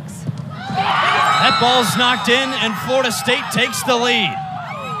the box. That ball's knocked in, and Florida State takes the lead.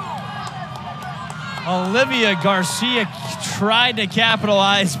 Olivia Garcia tried to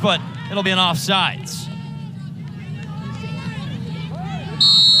capitalize, but it'll be an offsides.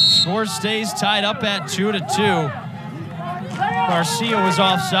 Score stays tied up at 2-2. Garcia was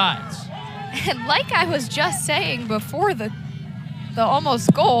offsides. And like I was just saying before the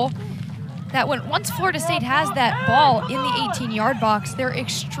almost goal, that once Florida State has that ball in the 18-yard box, they're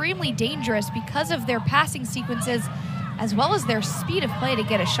extremely dangerous because of their passing sequences as well as their speed of play to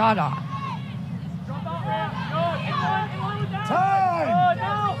get a shot on.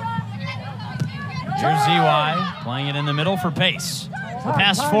 Here's ZY playing it in the middle for pace. The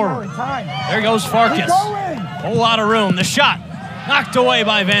pass forward. There goes Farkas. Whole lot of room. The shot knocked away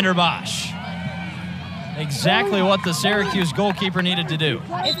by Vander Bosch. Exactly what the Syracuse goalkeeper needed to do.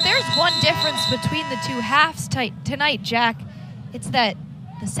 If there's one difference between the two halves tonight, Jack, it's that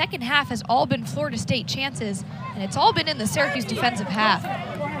the second half has all been Florida State chances, and it's all been in the Syracuse defensive half.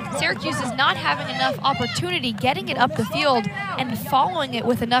 Syracuse is not having enough opportunity getting it up the field and following it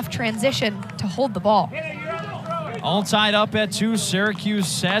with enough transition to hold the ball. All tied up at 2.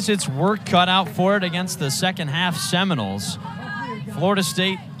 Syracuse has its work cut out for it against the second half Seminoles. Florida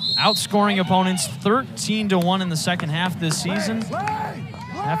State outscoring opponents 13-1 in the second half this season.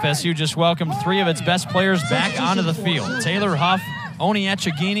 FSU just welcomed 3 of its best players back onto the field. Taylor Huff, Oni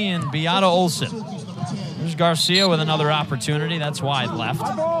Echegini, and Beata Olsen. There's Garcia with another opportunity. That's wide left.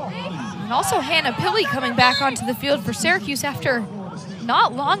 And also Hannah Pilley coming back onto the field for Syracuse after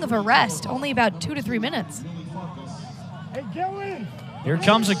not long of a rest, only about 2 to 3 minutes. Here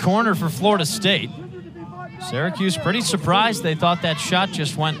comes a corner for Florida State. Syracuse pretty surprised. They thought that shot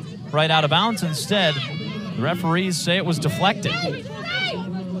just went right out of bounds. Instead, the referees say it was deflected.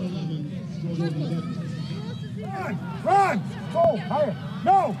 Run! Go! Higher!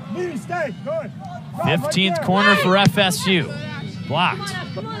 No! Knee, stay! Good! 15th corner for FSU. Blocked.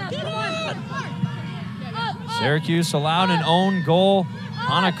 Syracuse allowed an own goal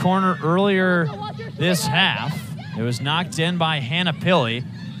on a corner earlier this half. It was knocked in by Hannah Pilley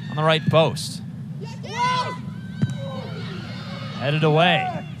on the right post. Headed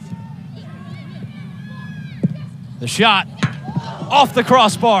away. The shot off the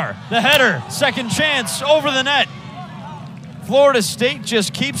crossbar. The header, second chance, over the net. Florida State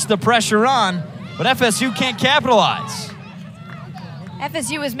just keeps the pressure on, but FSU can't capitalize.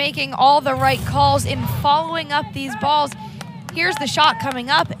 FSU is making all the right calls in following up these balls. Here's the shot coming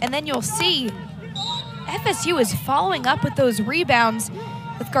up, and then you'll see FSU is following up with those rebounds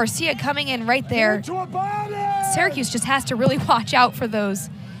with Garcia coming in right there. Syracuse just has to really watch out for those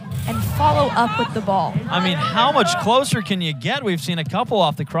and follow up with the ball. I mean, how much closer can you get? We've seen a couple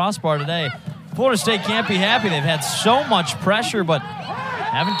off the crossbar today. Florida State can't be happy. They've had so much pressure, but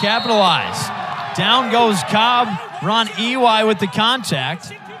haven't capitalized. Down goes Cobb. Ron Ely with the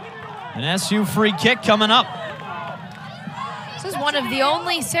contact. An SU free kick coming up. This is one of the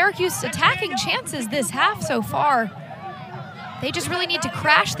only Syracuse attacking chances this half so far. They just really need to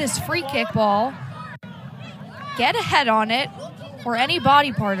crash this free kick ball, get a head on it, or any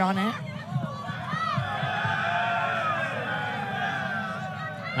body part on it.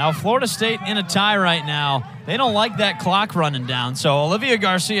 Now, Florida State in a tie right now. They don't like that clock running down, so Olivia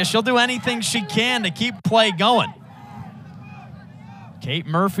Garcia, she'll do anything she can to keep play going. Kate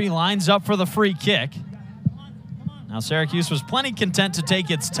Murphy lines up for the free kick. Now, Syracuse was plenty content to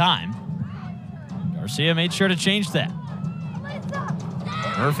take its time. Garcia made sure to change that.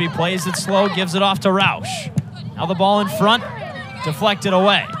 Murphy plays it slow, gives it off to Roush. Now the ball in front, deflected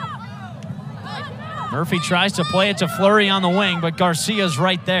away. Murphy tries to play it to Fleury on the wing, but Garcia's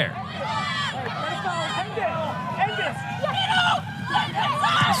right there.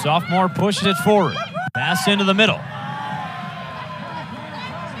 The sophomore pushes it forward. Pass into the middle.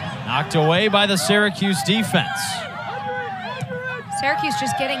 Knocked away by the Syracuse defense. Syracuse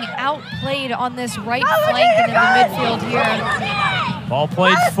just getting outplayed on this right flank and in the midfield here. Ball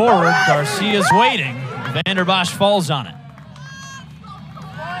played forward. Garcia's waiting. Vanderbosch falls on it.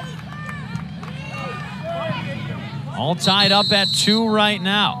 All tied up at 2 right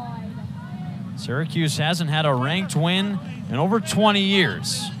now. Syracuse hasn't had a ranked win in over 20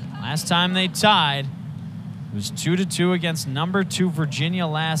 years. Last time they tied, it was 2-2 against number 2 Virginia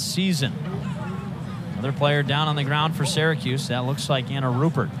last season. Another player down on the ground for Syracuse. That looks like Anna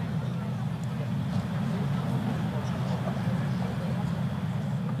Rupert.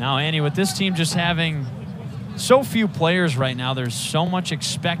 Now, Annie, with this team just having so few players right now, there's so much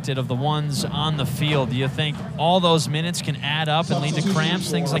expected of the ones on the field. Do you think all those minutes can add up and lead to cramps,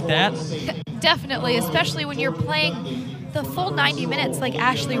 things like that? Definitely, especially when you're playing the full 90 minutes like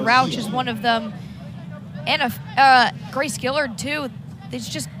Ashley Roush is one of them. And Grace Gillard, too.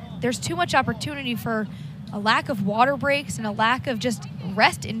 There's too much opportunity for a lack of water breaks and a lack of just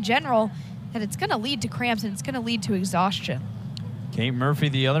rest in general that it's going to lead to cramps and it's going to lead to exhaustion. Kate Murphy,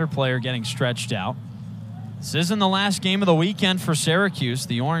 the other player, getting stretched out. This isn't the last game of the weekend for Syracuse.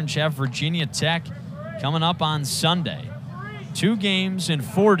 The Orange have Virginia Tech coming up on Sunday. 2 games in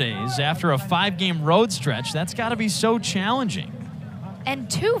 4 days after a 5-game road stretch. That's got to be so challenging. And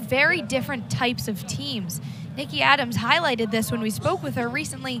 2 very different types of teams. Nikki Adams highlighted this when we spoke with her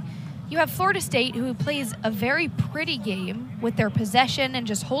recently. You have Florida State, who plays a very pretty game with their possession and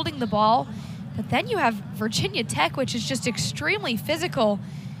just holding the ball. But then you have Virginia Tech, which is just extremely physical.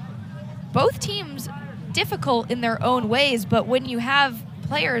 Both teams difficult in their own ways, but when you have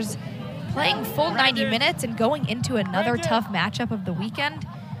players playing full 90 minutes and going into another tough matchup of the weekend,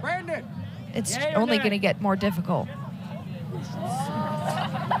 it's only going to get more difficult.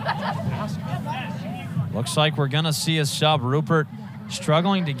 Looks like we're going to see a sub. Rupert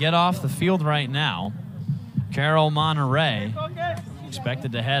struggling to get off the field right now. Carol Monterey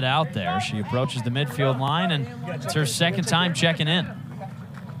expected to head out there. She approaches the midfield line, and it's her second time checking in.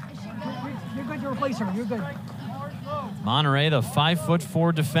 You're good to replace her. You're good. Monterey, the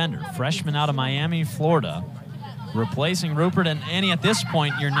 5'4" defender, freshman out of Miami, Florida, replacing Rupert. And Annie, at this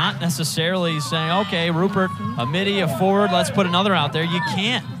point, you're not necessarily saying, okay, Rupert, a midi, a forward, let's put another out there. You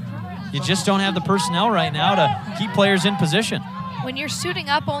can't. You just don't have the personnel right now to keep players in position. When you're suiting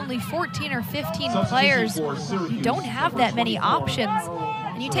up only 14 or 15 players, you don't have that many options.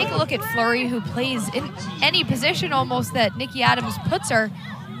 And you take a look at Fleury, who plays in any position almost that Nikki Adams puts her.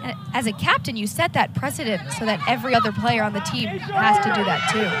 And as a captain, you set that precedent so that every other player on the team has to do that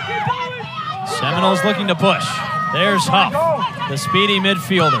too. Seminoles looking to push. There's Huff, the speedy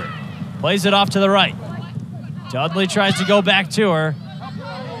midfielder. Plays it off to the right. Dudley tries to go back to her.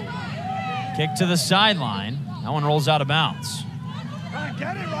 Kick to the sideline. That one rolls out of bounds.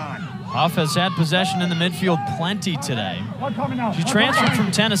 Huff has had possession in the midfield plenty today. She transferred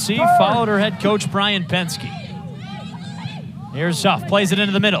from Tennessee, followed her head coach Brian Pensky. Here's Huff, plays it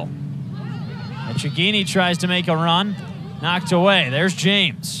into the middle. Chigini tries to make a run, knocked away. There's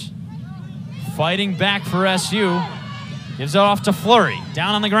James. fighting back for SU. Gives it off to Fleury,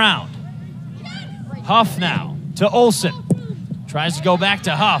 down on the ground. Huff now to Olsen. Tries to go back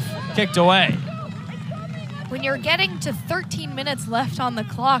to Huff, kicked away. When you're getting to 13 minutes left on the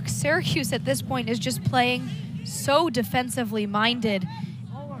clock, Syracuse at this point is just playing so defensively minded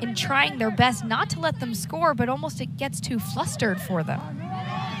in trying their best not to let them score, but almost it gets too flustered for them.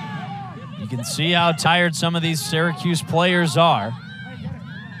 You can see how tired some of these Syracuse players are.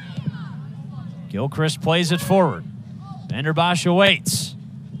 Gilchrist plays it forward. Vanderbosch awaits.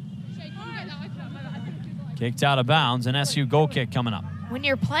 Kicked out of bounds, an SU goal kick coming up. When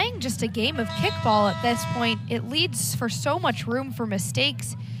you're playing just a game of kickball at this point, it leads for so much room for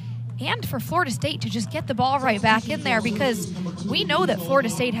mistakes and for Florida State to just get the ball right back in there, because we know that Florida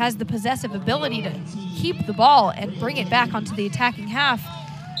State has the possessive ability to keep the ball and bring it back onto the attacking half.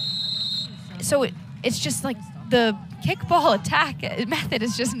 So it's just like the kickball attack method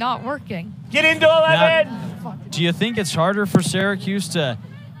is just not working. Get into 11. Now, do you think it's harder for Syracuse to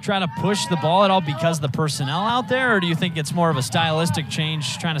try to push the ball at all because of the personnel out there, or do you think it's more of a stylistic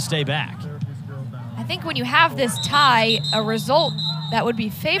change trying to stay back? I think when you have this tie, a result that would be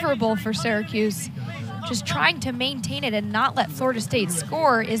favorable for Syracuse, just trying to maintain it and not let Florida State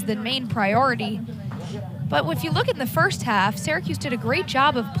score is the main priority. But if you look in the first half, Syracuse did a great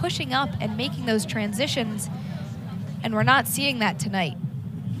job of pushing up and making those transitions, and we're not seeing that tonight.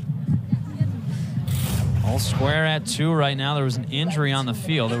 All square at 2 right now. There was an injury on the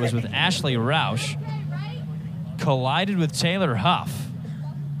field. It was with Ashley Roush. Collided with Taylor Huff.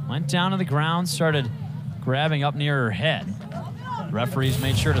 Went down to the ground, started grabbing up near her head. Referees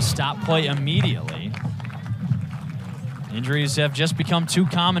made sure to stop play immediately. Injuries have just become too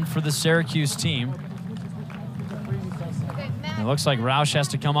common for the Syracuse team. It looks like Roush has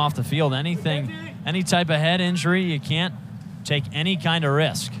to come off the field. Any type of head injury, you can't take any kind of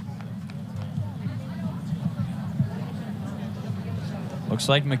risk. Looks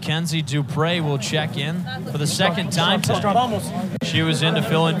like Mackenzie Dupre will check in for the second time tonight. She was in to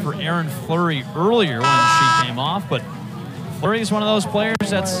fill in for Aaron Fleury earlier when she came off, but Fleury is one of those players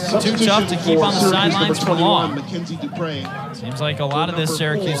that's too tough to keep on the sidelines for long. Seems like a lot of this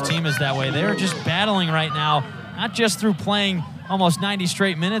Syracuse team is that way. They're just battling right now, not just through playing almost 90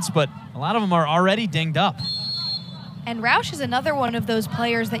 straight minutes, but a lot of them are already dinged up. And Roush is another one of those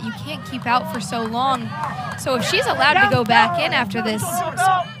players that you can't keep out for so long. So if she's allowed to go back in after this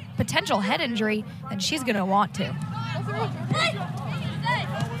potential head injury, then she's going to want to.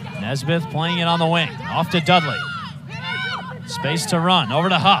 Nesbitt playing it on the wing. Off to Dudley. Space to run. Over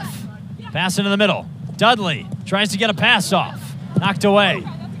to Huff. Pass into the middle. Dudley tries to get a pass off. Knocked away.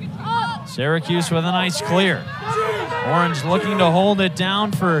 Syracuse with a nice clear. Orange looking to hold it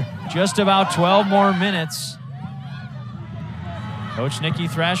down for just about 12 more minutes. Coach Nikki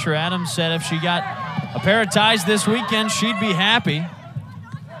Thrasher Adams said if she got a pair of ties this weekend, she'd be happy.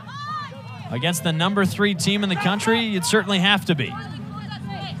 Against the number 3 team in the country, you'd certainly have to be.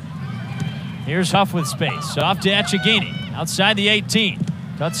 Here's Huff with space. Off to Echegini, outside the 18.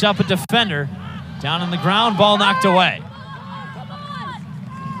 Cuts up a defender. Down on the ground, ball knocked away.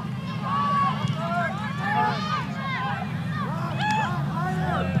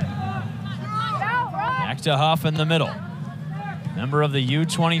 Back to Huff in the middle. Member of the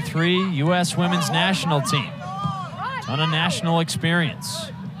U23 U.S. Women's National Team. Ton of national experience.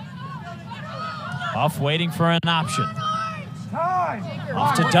 Huff waiting for an option.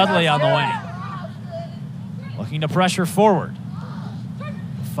 Off to Dudley on the wing. Looking to pressure forward.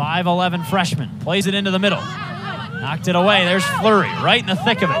 5'11" freshman. Plays it into the middle. Knocked it away. There's Fleury right in the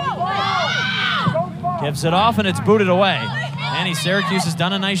thick of it. Gives it off and it's booted away. Annie, Syracuse has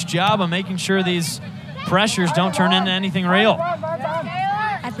done a nice job of making sure these pressures don't turn into anything real.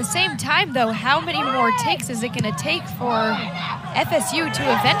 At the same time, though, how many more takes is it going to take for FSU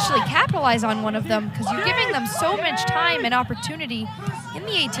to eventually capitalize on one of them? Because you're giving them so much time and opportunity in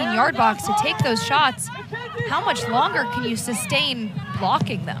the 18-yard box to take those shots. How much longer can you sustain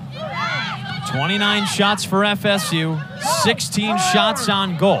blocking them? 29 shots for FSU, 16 shots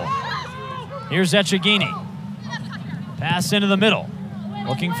on goal. Here's Echegini. Pass into the middle.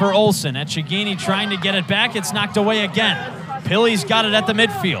 Looking for Olsen. Echegini trying to get it back. It's knocked away again. Pilley's got it at the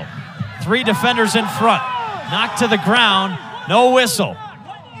midfield. 3 defenders in front. Knocked to the ground. No whistle.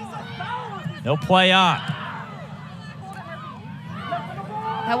 They'll play on.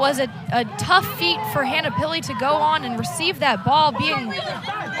 That was a tough feat for Hannah Pilley to go on and receive that ball, being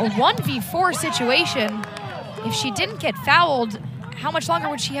a 1v4 situation. If she didn't get fouled, how much longer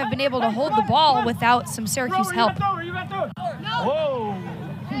would she have been able to hold the ball without some Syracuse help?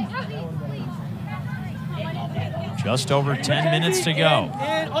 Just over 10 minutes to go.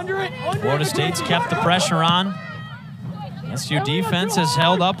 Florida State's kept the pressure on. SU defense has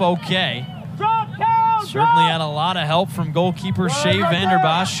held up okay. Certainly had a lot of help from goalkeeper Shea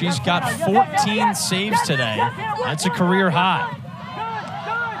Vanderbosch. She's got 14 saves today. That's a career high.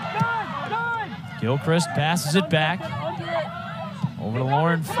 Gilchrist passes it back. Over to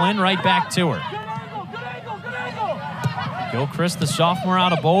Lauren Flynn, right back to her. Gilchrist, the sophomore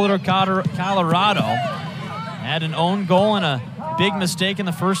out of Boulder, Colorado, had an own goal and a big mistake in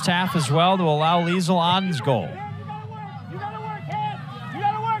the first half as well to allow Liesl Odden's goal.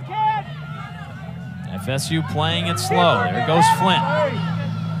 FSU playing it slow. There goes Flynn.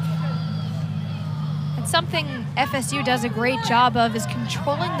 And something FSU does a great job of is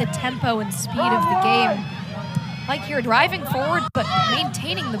controlling the tempo and speed of the game. Like you're driving forward, but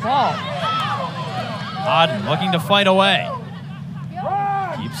maintaining the ball. Odden looking to fight away.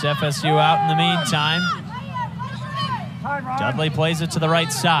 Keeps FSU out in the meantime. Dudley plays it to the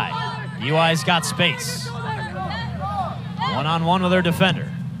right side. EY's got space. One-on-one with her defender.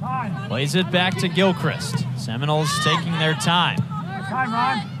 Plays it back to Gilchrist. Seminoles taking their time.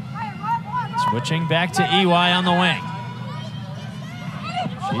 Switching back to EY on the wing.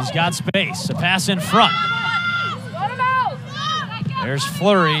 She's got space. A pass in front. There's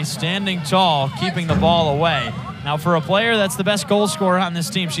Fleury standing tall, keeping the ball away. Now, for a player that's the best goal scorer on this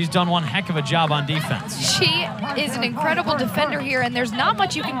team, she's done one heck of a job on defense. She is an incredible defender here, and there's not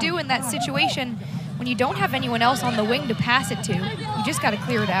much you can do in that situation when you don't have anyone else on the wing to pass it to. You just got to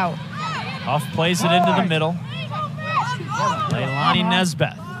clear it out. Huff plays it into the middle. Leilani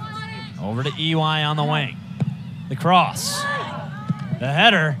Nesbeth over to EY on the wing. The cross. The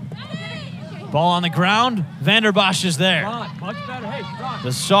header. Ball on the ground. Vanderbosch is there.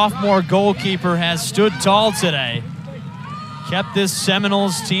 The sophomore goalkeeper has stood tall today. Kept this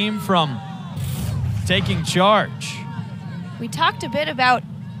Seminoles team from taking charge. We talked a bit about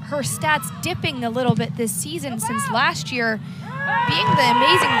her stats dipping a little bit this season since last year, being the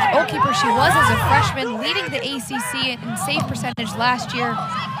amazing goalkeeper she was as a freshman, leading the ACC in save percentage last year.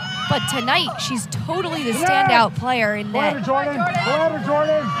 But tonight, she's totally the standout player in net.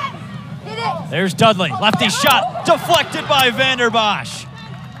 There's Dudley, lefty shot, deflected by Vanderbosch.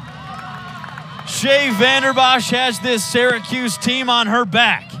 Shea Vanderbosch has this Syracuse team on her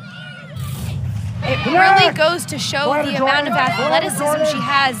back. It really goes to show the amount of athleticism she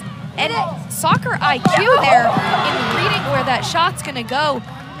has and soccer IQ there in reading where that shot's gonna go.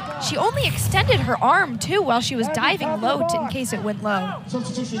 She only extended her arm too while she was diving low in case it went low.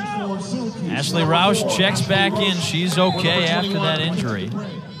 Ashley Roush checks back in. She's okay after that injury.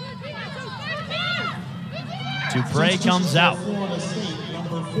 Dupre comes out.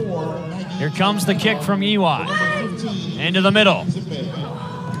 Here comes the kick from EY. Into the middle.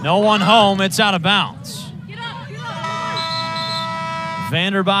 No one home, it's out of bounds.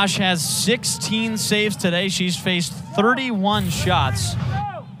 Vanderbosch has 16 saves today. She's faced 31 shots.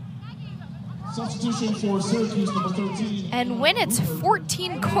 Substitution for Syracuse, number 13. And when it's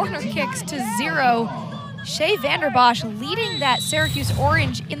 14 corner kicks to 0, Shea Vanderbosch leading that Syracuse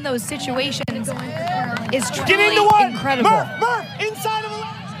Orange in those situations is truly incredible. Inside of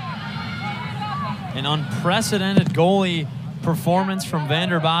An unprecedented goalie performance from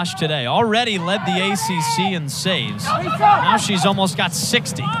Vanderbosch today. Already led the ACC in saves. Now she's almost got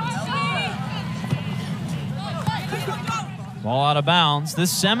 60. Ball out of bounds.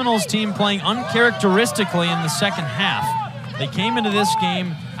 This Seminoles team playing uncharacteristically in the second half. They came into this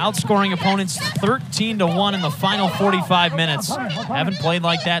game outscoring opponents 13-1 in the final 45 minutes. Haven't played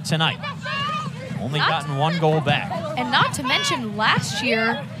like that tonight. Only gotten one goal back. And not to mention last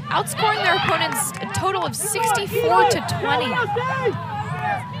year, outscoring their opponents a total of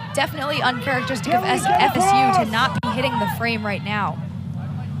 64-20. Definitely uncharacteristic of FSU to not be hitting the frame right now.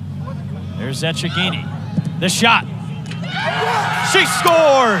 There's Echegini. The shot. She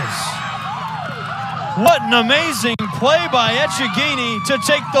scores! What an amazing play by Echegini to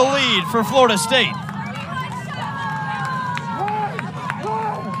take the lead for Florida State.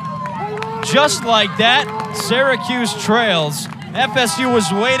 Just like that, Syracuse trails. FSU was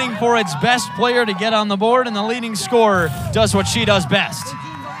waiting for its best player to get on the board, and the leading scorer does what she does best.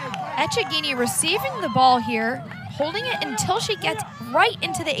 Echegini receiving the ball here, holding it until she gets right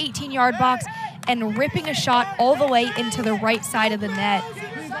into the 18-yard box and ripping a shot all the way into the right side of the net.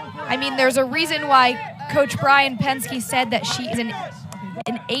 I mean, there's a reason why Coach Brian Penske said that she is an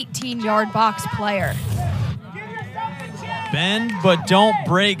 18-yard box player. Bend but don't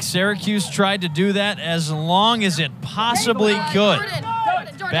break. Syracuse tried to do that as long as it possibly could.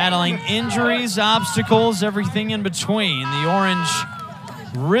 Battling injuries, obstacles, everything in between. The Orange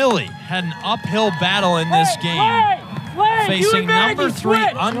really had an uphill battle in this game, facing number 3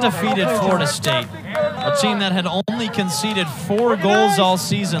 undefeated Florida State, a team that had only conceded 4 goals all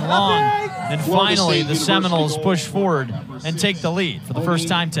season long. And finally, the Seminoles push forward and take the lead for the first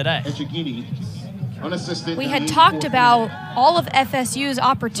time today. We had talked about all of FSU's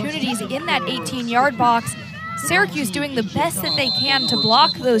opportunities in that 18-yard box. Syracuse doing the best that they can to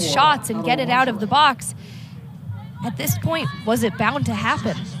block those shots and get it out of the box. At this point, was it bound to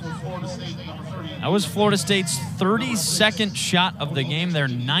happen? That was Florida State's 32nd shot of the game, their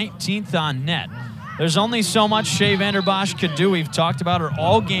 19th on net. There's only so much Shea Vanderbosch could do. We've talked about her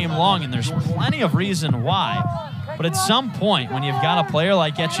all game long, and there's plenty of reason why. But at some point, when you've got a player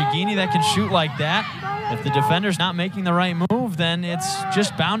like Echegini that can shoot like that, if the defender's not making the right move, then it's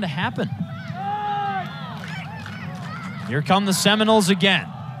just bound to happen. Here come the Seminoles again,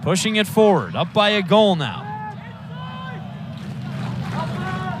 pushing it forward, up by a goal now.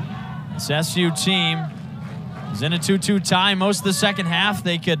 This SU team is in a 2-2 tie. Most of the second half,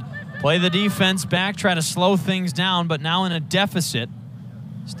 they could play the defense back, try to slow things down, but now in a deficit,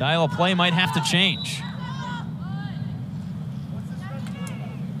 style of play might have to change.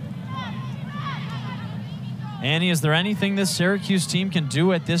 Annie, is there anything this Syracuse team can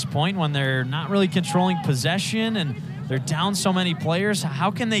do at this point when they're not really controlling possession and they're down so many players? How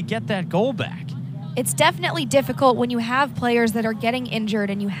can they get that goal back? It's definitely difficult when you have players that are getting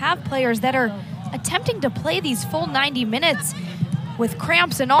injured and you have players that are attempting to play these full 90 minutes with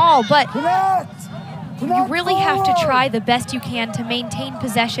cramps and all, but you really have to try the best you can to maintain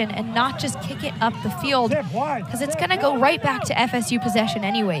possession and not just kick it up the field, because it's going to go right back to FSU possession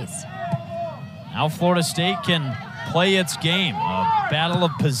anyways. Now Florida State can play its game, a battle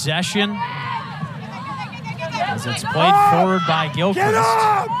of possession as it's played forward by Gilchrist.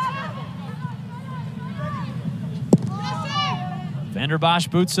 Vanderbosch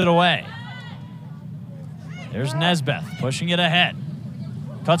boots it away. There's Nesbeth pushing it ahead.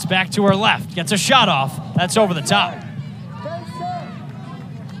 Cuts back to her left, gets a shot off. That's over the top.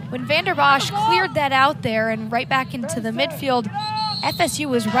 When Vanderbosch cleared that out there and right back into the midfield, FSU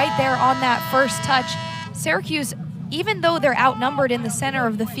was right there on that first touch. Syracuse, even though they're outnumbered in the center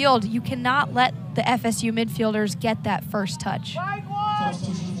of the field, you cannot let the FSU midfielders get that first touch.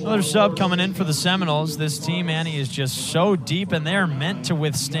 Another sub coming in for the Seminoles. This team, Annie, is just so deep, and they're meant to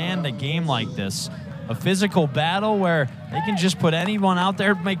withstand a game like this. A physical battle where they can just put anyone out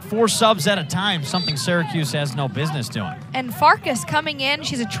there, make 4 subs at a time, something Syracuse has no business doing. And Farkas coming in,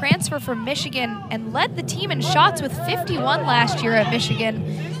 she's a transfer from Michigan and led the team in shots with 51 last year at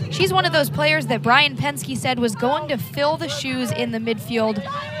Michigan. She's one of those players that Brian Penske said was going to fill the shoes in the midfield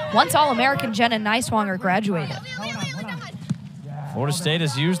once All-American Jenna Neiswanger graduated. Florida State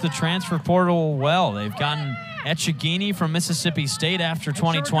has used the transfer portal well. They've gotten Echegini from Mississippi State after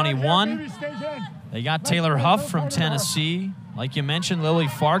 2021. They got Taylor Huff from Tennessee. Like you mentioned, Lily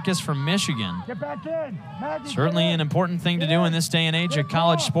Farkas from Michigan. Certainly an important thing to do in this day and age of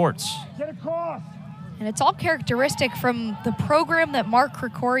college sports. And it's all characteristic from the program that Mark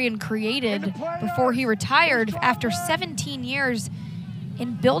Krikorian created before he retired after 17 years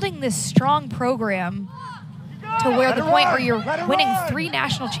in building this strong program to where the point where you're winning 3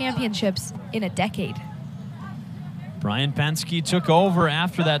 national championships in a decade. Brian Penske took over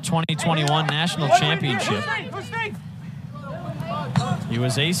after that 2021 national championship. He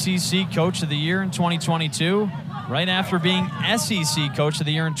was ACC Coach of the Year in 2022, right after being SEC Coach of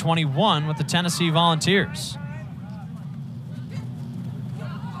the Year in 21 with the Tennessee Volunteers.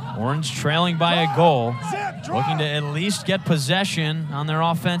 Orange trailing by a goal, looking to at least get possession on their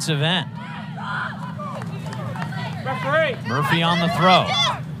offensive end. Murphy on the throw.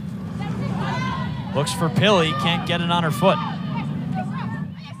 Looks for Pilley, can't get it on her foot.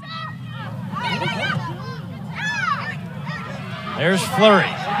 There's Fleury,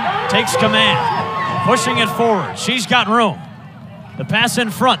 takes command, pushing it forward. She's got room. The pass in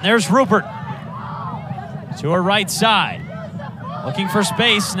front, there's Rupert. To her right side, looking for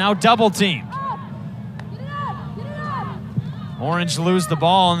space, now double teamed. Orange lose the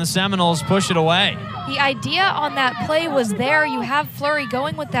ball and the Seminoles push it away. The idea on that play was there. You have Fleury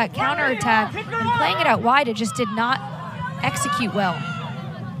going with that counterattack and playing it out wide. It just did not execute well.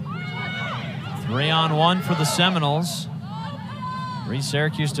 3-on-1 for the Seminoles. 3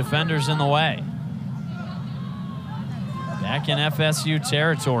 Syracuse defenders in the way. Back in FSU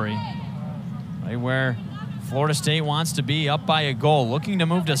territory, right where Florida State wants to be, up by a goal, looking to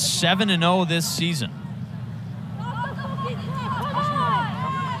move to 7-0 this season.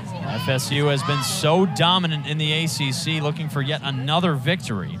 FSU has been so dominant in the ACC, looking for yet another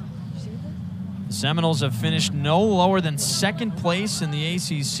victory. The Seminoles have finished no lower than second place in the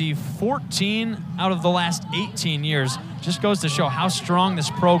ACC 14 out of the last 18 years. Just goes to show how strong this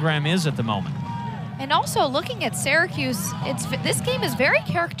program is at the moment. And also looking at Syracuse, this game is very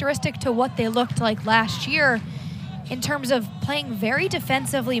characteristic to what they looked like last year in terms of playing very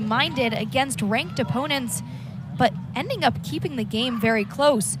defensively minded against ranked opponents, but ending up keeping the game very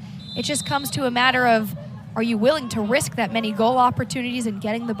close. It just comes to a matter of, are you willing to risk that many goal opportunities and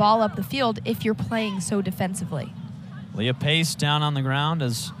getting the ball up the field if you're playing so defensively? Leah Pace down on the ground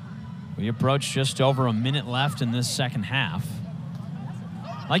as we approach just over a minute left in this second half.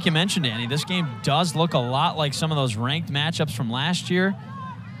 Like you mentioned, Annie, this game does look a lot like some of those ranked matchups from last year.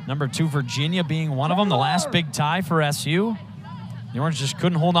 Number 2, Virginia being one of them, the last big tie for SU. The Orange just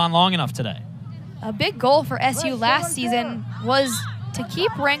couldn't hold on long enough today. A big goal for SU last season was to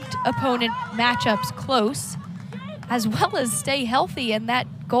keep ranked opponent matchups close, as well as stay healthy, and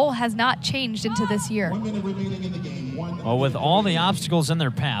that goal has not changed into this year. Well, with all the obstacles in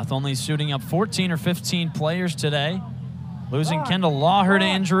their path, only suiting up 14 or 15 players today, losing Kendall Lawher to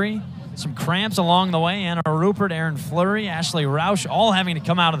injury, some cramps along the way, Anna Rupert, Aaron Fleury, Ashley Roush, all having to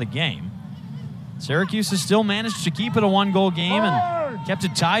come out of the game. Syracuse has still managed to keep it a 1-goal game and kept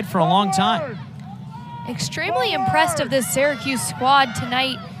it tied for a long time. Extremely impressed of this Syracuse squad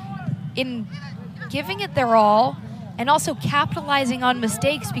tonight in giving it their all and also capitalizing on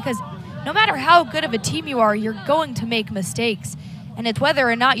mistakes, because no matter how good of a team you are, you're going to make mistakes, and it's whether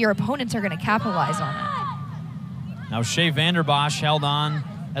or not your opponents are going to capitalize on it. Now Shea Vanderbosch held on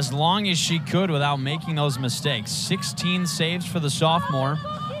as long as she could without making those mistakes. 16 saves for the sophomore,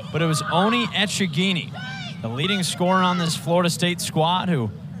 but it was Oni Echegini, the leading scorer on this Florida State squad,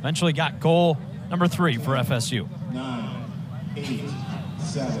 who eventually got goal number 3 for FSU. 9, 8,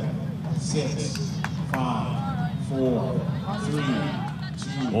 7, 6, 5, 4, 3,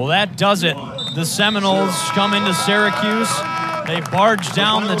 2. Well, that does it. The Seminoles come into Syracuse. They barged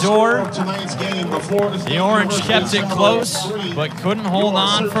down the door. The Orange kept it close, but couldn't hold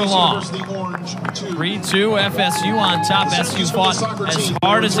on for long. 3-2 FSU on top. SU fought as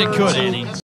hard as it could, Annie.